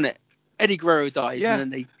weird, wasn't it? Eddie Guerrero dies, and then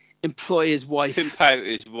they employ his wife. Pimp out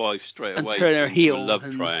his wife straight away. And turn her heel. A love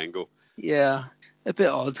triangle. Yeah, a bit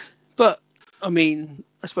odd. But, I mean,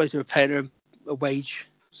 I suppose they were paying her a wage.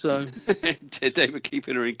 So they were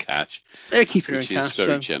keeping her in cash. They were keeping her in cash. Which is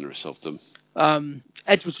very generous of them.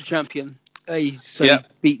 Edge was the champion. He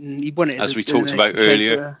won it. As we talked about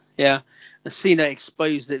earlier. Yeah. And Cena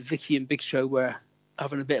exposed that Vicky and Big Show were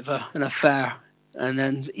having a bit of an affair. And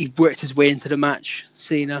then he worked his way into the match,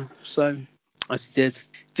 Cena. So, as he did.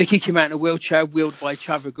 Vicky came out in a wheelchair, wheeled by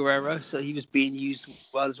Chavo Guerrero. So he was being used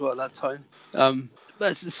well as well at that time.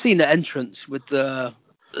 But it's the Cena entrance with the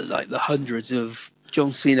hundreds of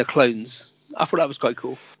John Cena clones. I thought that was quite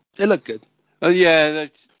cool. They look good. Oh yeah,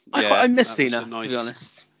 I miss that was Cena, a nice. to be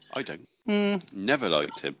honest. I don't. Mm, Never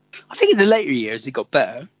liked him. I think in the later years he got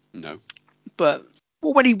better, No. but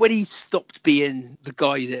when he stopped being the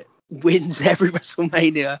guy that wins every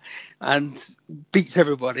WrestleMania and beats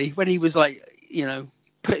everybody, when he was like,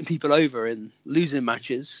 putting people over and losing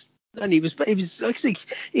matches, and he was actually,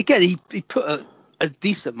 again, he put a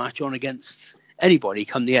decent match on against anybody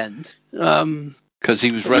come the end. Because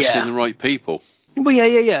he was wrestling the right people. Well, yeah.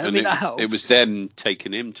 I And mean, that helps. It was them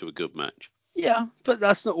taking him to a good match. Yeah, but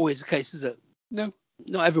that's not always the case, is it? No.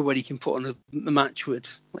 Not everybody can put on a match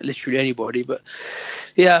with literally anybody, but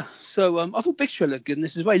yeah. So I thought Big Show looked good, and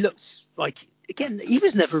this is why he looks like. Again, he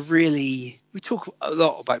was never really. We talk a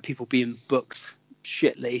lot about people being booked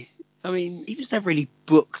shitly. I mean, he was never really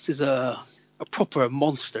booked as a proper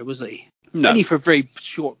monster, was he? No. Only for very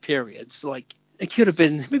short periods. Like, it could have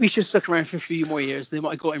been. Maybe he should have stuck around for a few more years. They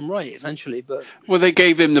might have got him right eventually, but. Well, they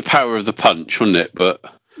gave him the power of the punch, wasn't it? But.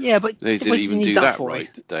 Yeah, but they didn't even do that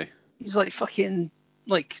right, did they? He's like fucking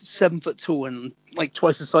 7 foot tall and like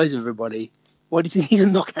twice the size of everybody. Why does he need a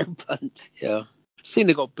knockout punch? Yeah.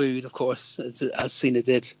 Cena got booed, of course, as Cena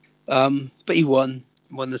did. But he won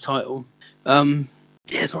the title.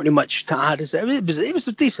 There's not really much to add, is there? It was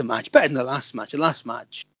a decent match, better than the last match. The last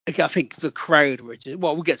match, I think the crowd were just,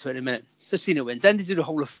 well, we'll get to it in a minute. So Cena wins. Then they do the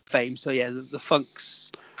Hall of Fame. So yeah, the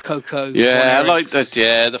Funks, Coco. Yeah, I like that.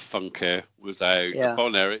 Yeah, the Funker was out. Yeah. The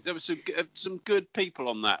Von Erich. There was some good people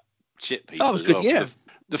on that shit people. Oh, it was good, yeah.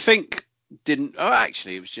 The Fink didn't. Oh,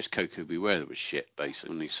 actually, it was just Coco Beware that was shit,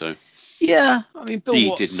 basically. So. Yeah, I mean, Bill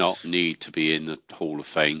Watts did not need to be in the Hall of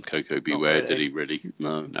Fame. Coco Beware, really. Did he really?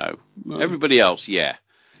 No. Everybody else, yeah.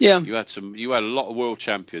 Yeah. You had a lot of world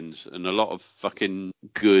champions and a lot of fucking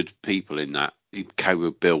good people in that.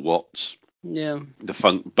 Cowboy Bill Watts. Yeah.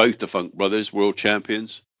 Both the Funk brothers, world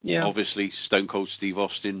champions. Yeah. Obviously, Stone Cold Steve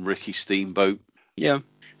Austin, Ricky Steamboat. Yeah.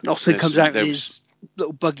 And Austin comes out with his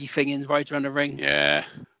little buggy thing and rides around the ring. Yeah.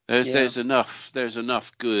 There's enough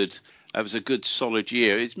good. That was a good solid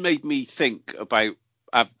year. It's made me think about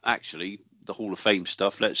actually the Hall of Fame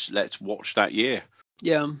stuff. Let's watch that year.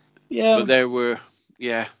 Yeah. But there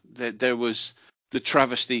was the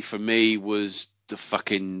travesty for me was the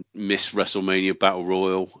fucking Miss WrestleMania Battle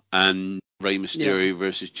Royal and Rey Mysterio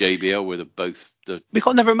versus JBL were both the. We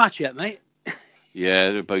got never a match yet, mate.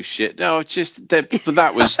 Yeah, they're both shit. No, it's just but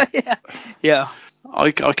that was. Yeah.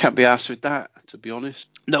 I can't be asked with that, to be honest.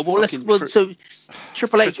 No, well, so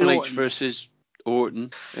Triple H versus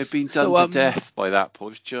Orton. They've been done to death by that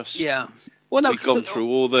point. It's just Well, no, we've gone through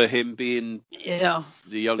all him being the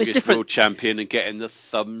youngest world champion and getting the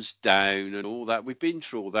thumbs down and all that. We've been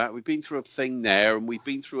through all that. We've been through a thing there, and we've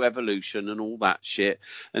been through Evolution and all that shit.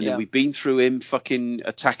 And then we've been through him fucking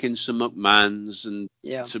attacking some McMahons and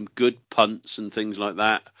some good punts and things like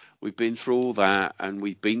that. We've been through all that, and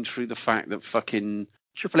we've been through the fact that fucking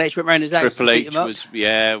Triple H went round his house. Triple H was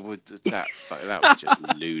that was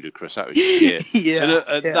just ludicrous. That was shit. Yeah. And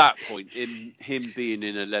at that point, him being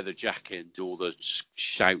in a leather jacket and all the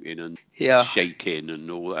shouting and shaking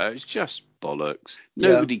and all that, it's just bollocks.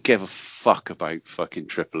 Nobody gave a fuck about fucking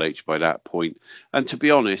Triple H by that point. And to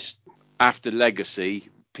be honest, after Legacy,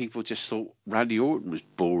 people just thought Randy Orton was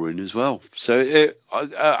boring as well. So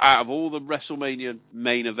out of all the WrestleMania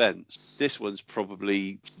main events, this one's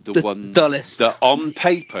probably the one dullest. That on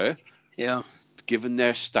paper, given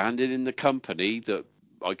their standing in the company, that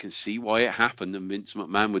I can see why it happened and Vince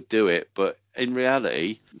McMahon would do it. But in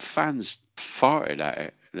reality, fans farted at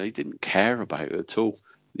it. They didn't care about it at all.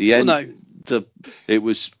 The end, it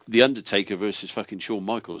was The Undertaker versus fucking Shawn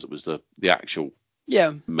Michaels. It was the actual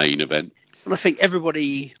main event. And I think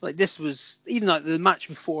everybody, like, this was, even like the match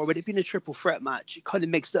before, when it'd been a triple threat match, it kind of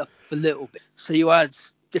mixed up a little bit. So you had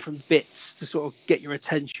different bits to sort of get your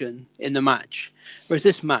attention in the match. Whereas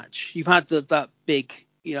this match, you've had that big,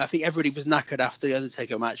 I think everybody was knackered after the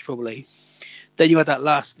Undertaker match, probably. Then you had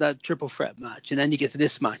that triple threat match. And then you get to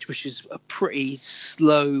this match, which is a pretty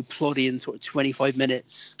slow, plodding sort of 25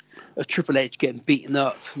 minutes of Triple H getting beaten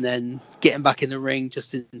up and then getting back in the ring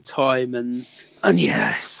just in time. And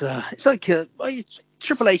yeah, it's like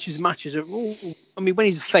Triple H's matches are all, I mean, when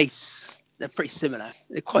he's a face, they're pretty similar.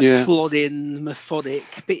 They're quite plodding, methodic.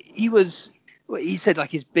 But he said like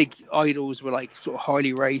his big idols were like sort of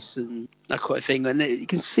Harley Race and that kind of thing. And you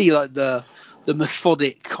can see like the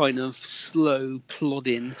methodic kind of slow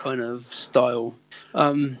plodding kind of style.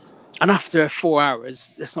 And after 4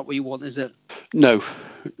 hours, that's not what you want, is it? No,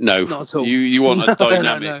 not at all. You want a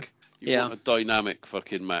dynamic. No. You want a dynamic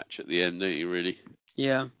fucking match at the end, don't you? Really?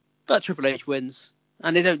 Yeah, but Triple H wins,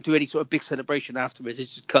 and they don't do any sort of big celebration afterwards. They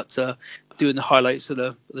just cut to doing the highlights of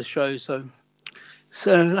the show. So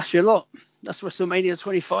that's your lot. That's WrestleMania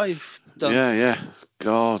 25 done. Yeah.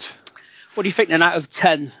 God. What do you think then out of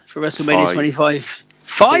 10 for WrestleMania 5. 25?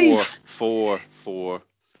 5? 4.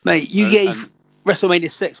 Mate, you gave WrestleMania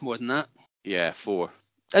 6 more than that. Yeah, 4.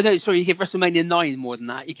 Oh, no, sorry, you gave WrestleMania 9 more than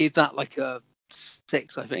that. You gave that like a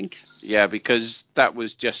 6, I think. Yeah, because that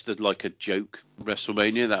was just like a joke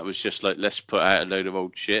WrestleMania. That was just like, let's put out a load of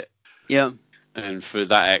old shit. Yeah. And for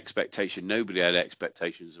that expectation, nobody had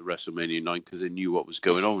expectations of WrestleMania 9 because they knew what was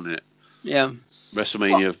going on in it. Yeah.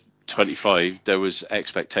 WrestleMania 25, there was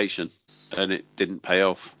expectation, and it didn't pay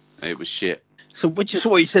off. It was shit. So which is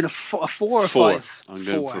what you said, a 4 or 5? I'm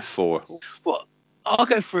going for 4. Well, I'll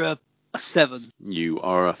go for a 7. You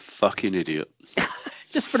are a fucking idiot.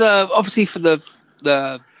 Just for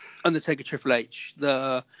the Undertaker Triple H.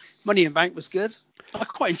 The Money in Bank was good. I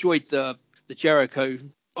quite enjoyed the Jericho.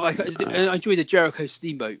 I enjoyed the Jericho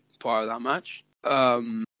Steamboat part of that match.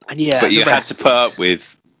 And yeah, but you had to put up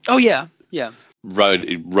with. Oh yeah.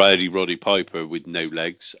 Roddy Piper with no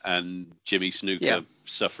legs and Jimmy Snuka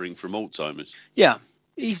suffering from Alzheimer's. Yeah.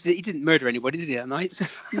 He didn't murder anybody, did he, that night?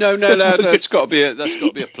 No, that's got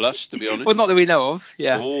to be a plus, to be honest. Well, not that we know of.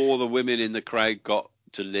 Yeah. All the women in the crowd got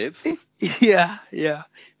to live. Yeah.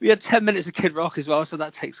 We had 10 minutes of Kid Rock as well, so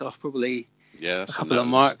that takes off probably a couple of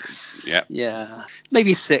marks. Yeah.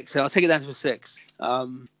 Maybe 6. I'll take it down to a 6.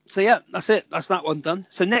 So yeah, that's it. That's that one done.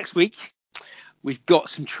 So next week we've got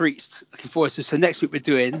some treats looking forward to. So next week we're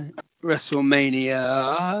doing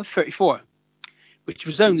WrestleMania 34, which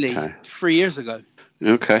was only 3 years ago.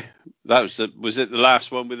 Okay. That was it the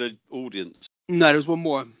last one with an audience? No, there was one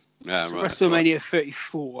more. Yeah, so right. WrestleMania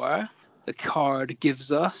 34, the card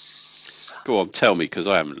gives us... Go on, tell me, because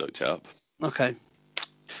I haven't looked it up. Okay.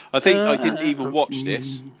 I think I didn't even watch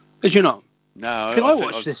this. Did you not? No, I think I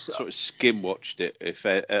watched this. Sort of skim watched it, if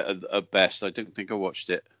at best. I don't think I watched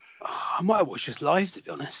it. I might have watched this live, to be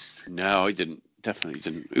honest. No, I didn't. Definitely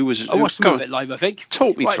didn't. I watched some of it live, I think.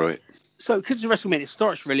 Talk me through it. So, because the WrestleMania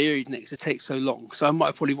starts really early, because it takes so long, so I might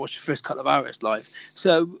have probably watched the first couple of hours live.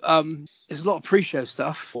 So, there's a lot of pre-show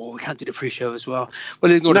stuff, or we can't do the pre-show as well.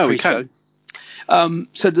 Well, ignore the pre-show.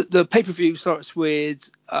 So the pay-per-view starts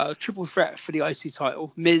with triple threat for the IC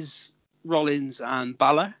title: Miz, Rollins, and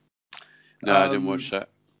Balor. No, I didn't watch that.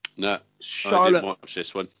 No, I didn't watch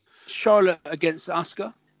this one. Charlotte against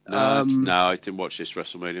Asuka. No, I didn't watch this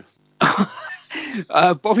WrestleMania.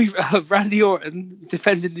 Randy Orton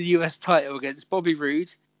defending the US title against Bobby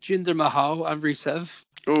Roode, Jinder Mahal, and Rusev.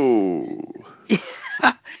 Oh.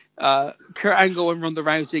 Kurt Angle and Ronda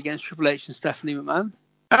Rousey against Triple H and Stephanie McMahon.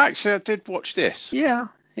 Actually, I did watch this. Yeah.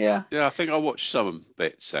 Yeah, I think I watched some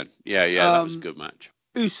bits then. Yeah, that was a good match.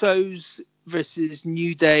 Usos versus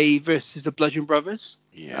New Day versus the Bludgeon Brothers.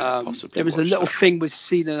 Yeah, possibly. There was a little thing with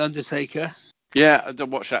Cena and Undertaker. Yeah, I did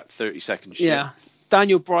watch that 30-second shit. Yeah.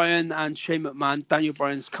 Daniel Bryan and Shane McMahon. Daniel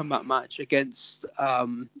Bryan's comeback match against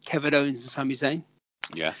Kevin Owens and Sami Zayn.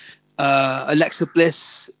 Yeah. Alexa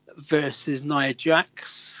Bliss versus Nia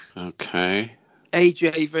Jax. Okay.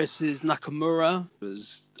 AJ versus Nakamura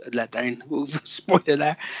was a letdown. Spoiler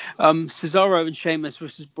there. Cesaro and Sheamus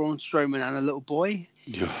versus Braun Strowman and a little boy.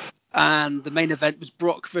 Yeah. And the main event was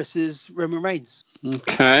Brock versus Roman Reigns.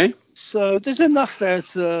 Okay. So there's enough there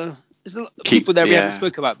to... There's a lot of people there we haven't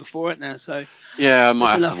spoken about before, isn't there? So yeah, I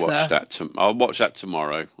might have to watch that. I'll watch that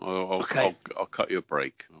tomorrow. Okay. I'll cut you a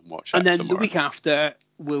break and watch that tomorrow. And then the week after,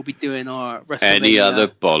 we'll be doing our WrestleMania. Any other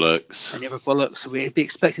bollocks? So we'll be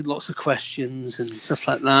expecting lots of questions and stuff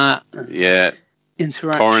like that. Yeah.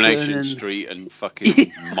 Interaction. Coronation Street and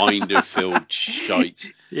fucking minder-filled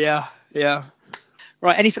shite. Yeah.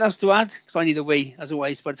 Right, anything else to add? Because I need a wee, as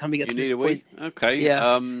always, by the time we get to this point. You need a wee? Okay.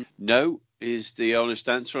 Yeah. No is the honest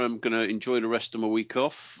answer. I'm going to enjoy the rest of my week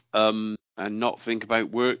off and not think about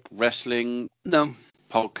work, wrestling,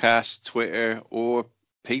 podcast, Twitter, or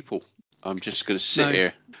people. I'm just going to sit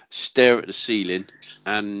here, stare at the ceiling,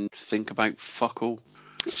 and think about fuck all.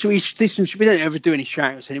 So we don't ever do any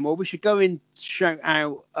shout-outs anymore. We should go and shout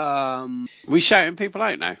out. We shouting people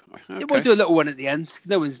out now. Okay. We'll do a little one at the end.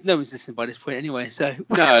 No one's listening by this point anyway. So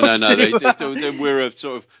no. We're a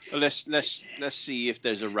sort of let's see if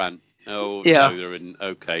there's a rant. Oh yeah. No, they're in.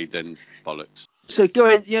 Okay, then bollocks. So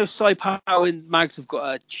going, Cy Powell and Mags have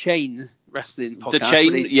got a chain wrestling podcast. The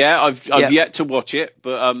chain, I've yet to watch it,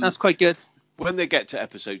 but that's quite good. When they get to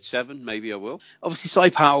episode 7, maybe I will. Obviously,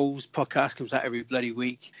 Cy Powell's podcast comes out every bloody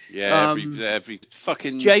week. Yeah, every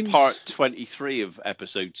fucking James, part 23 of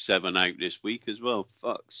episode 7 out this week as well.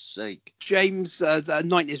 Fuck's sake. James, the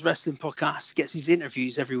 90s Wrestling podcast, gets his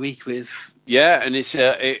interviews every week with and it's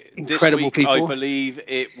incredible this week, people. I believe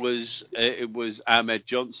it was Ahmed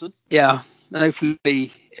Johnson. Yeah, and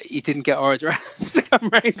hopefully he didn't get our address to come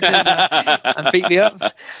round and beat me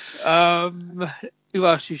up. Who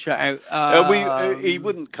else you shout out? He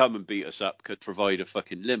wouldn't come and beat us up, could provide a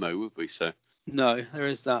fucking limo, would we? So no, there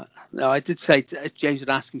is that. No, I did say James would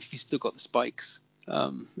ask him if he still got the spikes.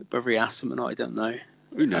 Whether he asked him or not, I don't know.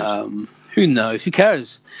 Who knows? Who knows? Who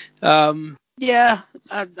cares? Yeah,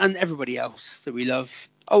 and everybody else that we love.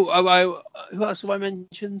 Oh, who else have I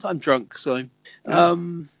mentioned? I'm drunk, so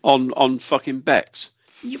on fucking Bex.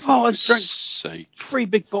 Well, I drank sake. 3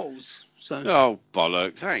 big bottles. So. Oh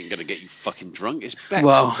bollocks! That ain't gonna get you fucking drunk. It's Bex,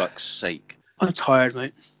 for fuck's sake. I'm tired,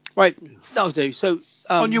 mate. Right, that'll do. So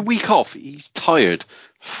on your week off, he's tired.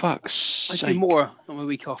 Fuck's sake. I do more on my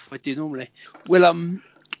week off than I do normally. We'll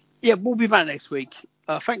we'll be back next week.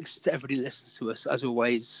 Thanks to everybody who listens to us as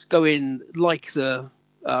always. Go in, like the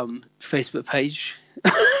Facebook page.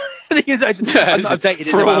 I'm not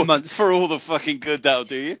updated in about a month. For all the fucking good that'll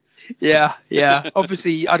do you. Yeah.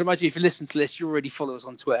 Obviously, I'd imagine if you listen to this, you already follow us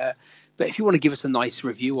on Twitter. But if you want to give us a nice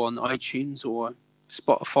review on iTunes or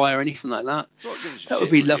Spotify or anything like that, that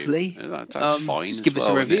would be lovely. Yeah, that's fine. Just give us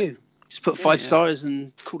a review. Just put 5 stars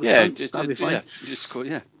and call us cunts. That'd be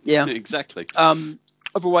fine. Yeah, exactly.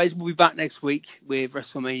 Otherwise, we'll be back next week with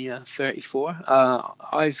WrestleMania 34.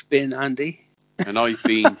 I've been Andy. And I've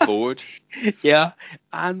been Ford. Yeah,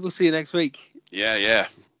 and we'll see you next week. Yeah.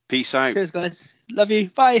 Peace out. Cheers, guys. Love you.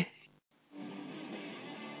 Bye.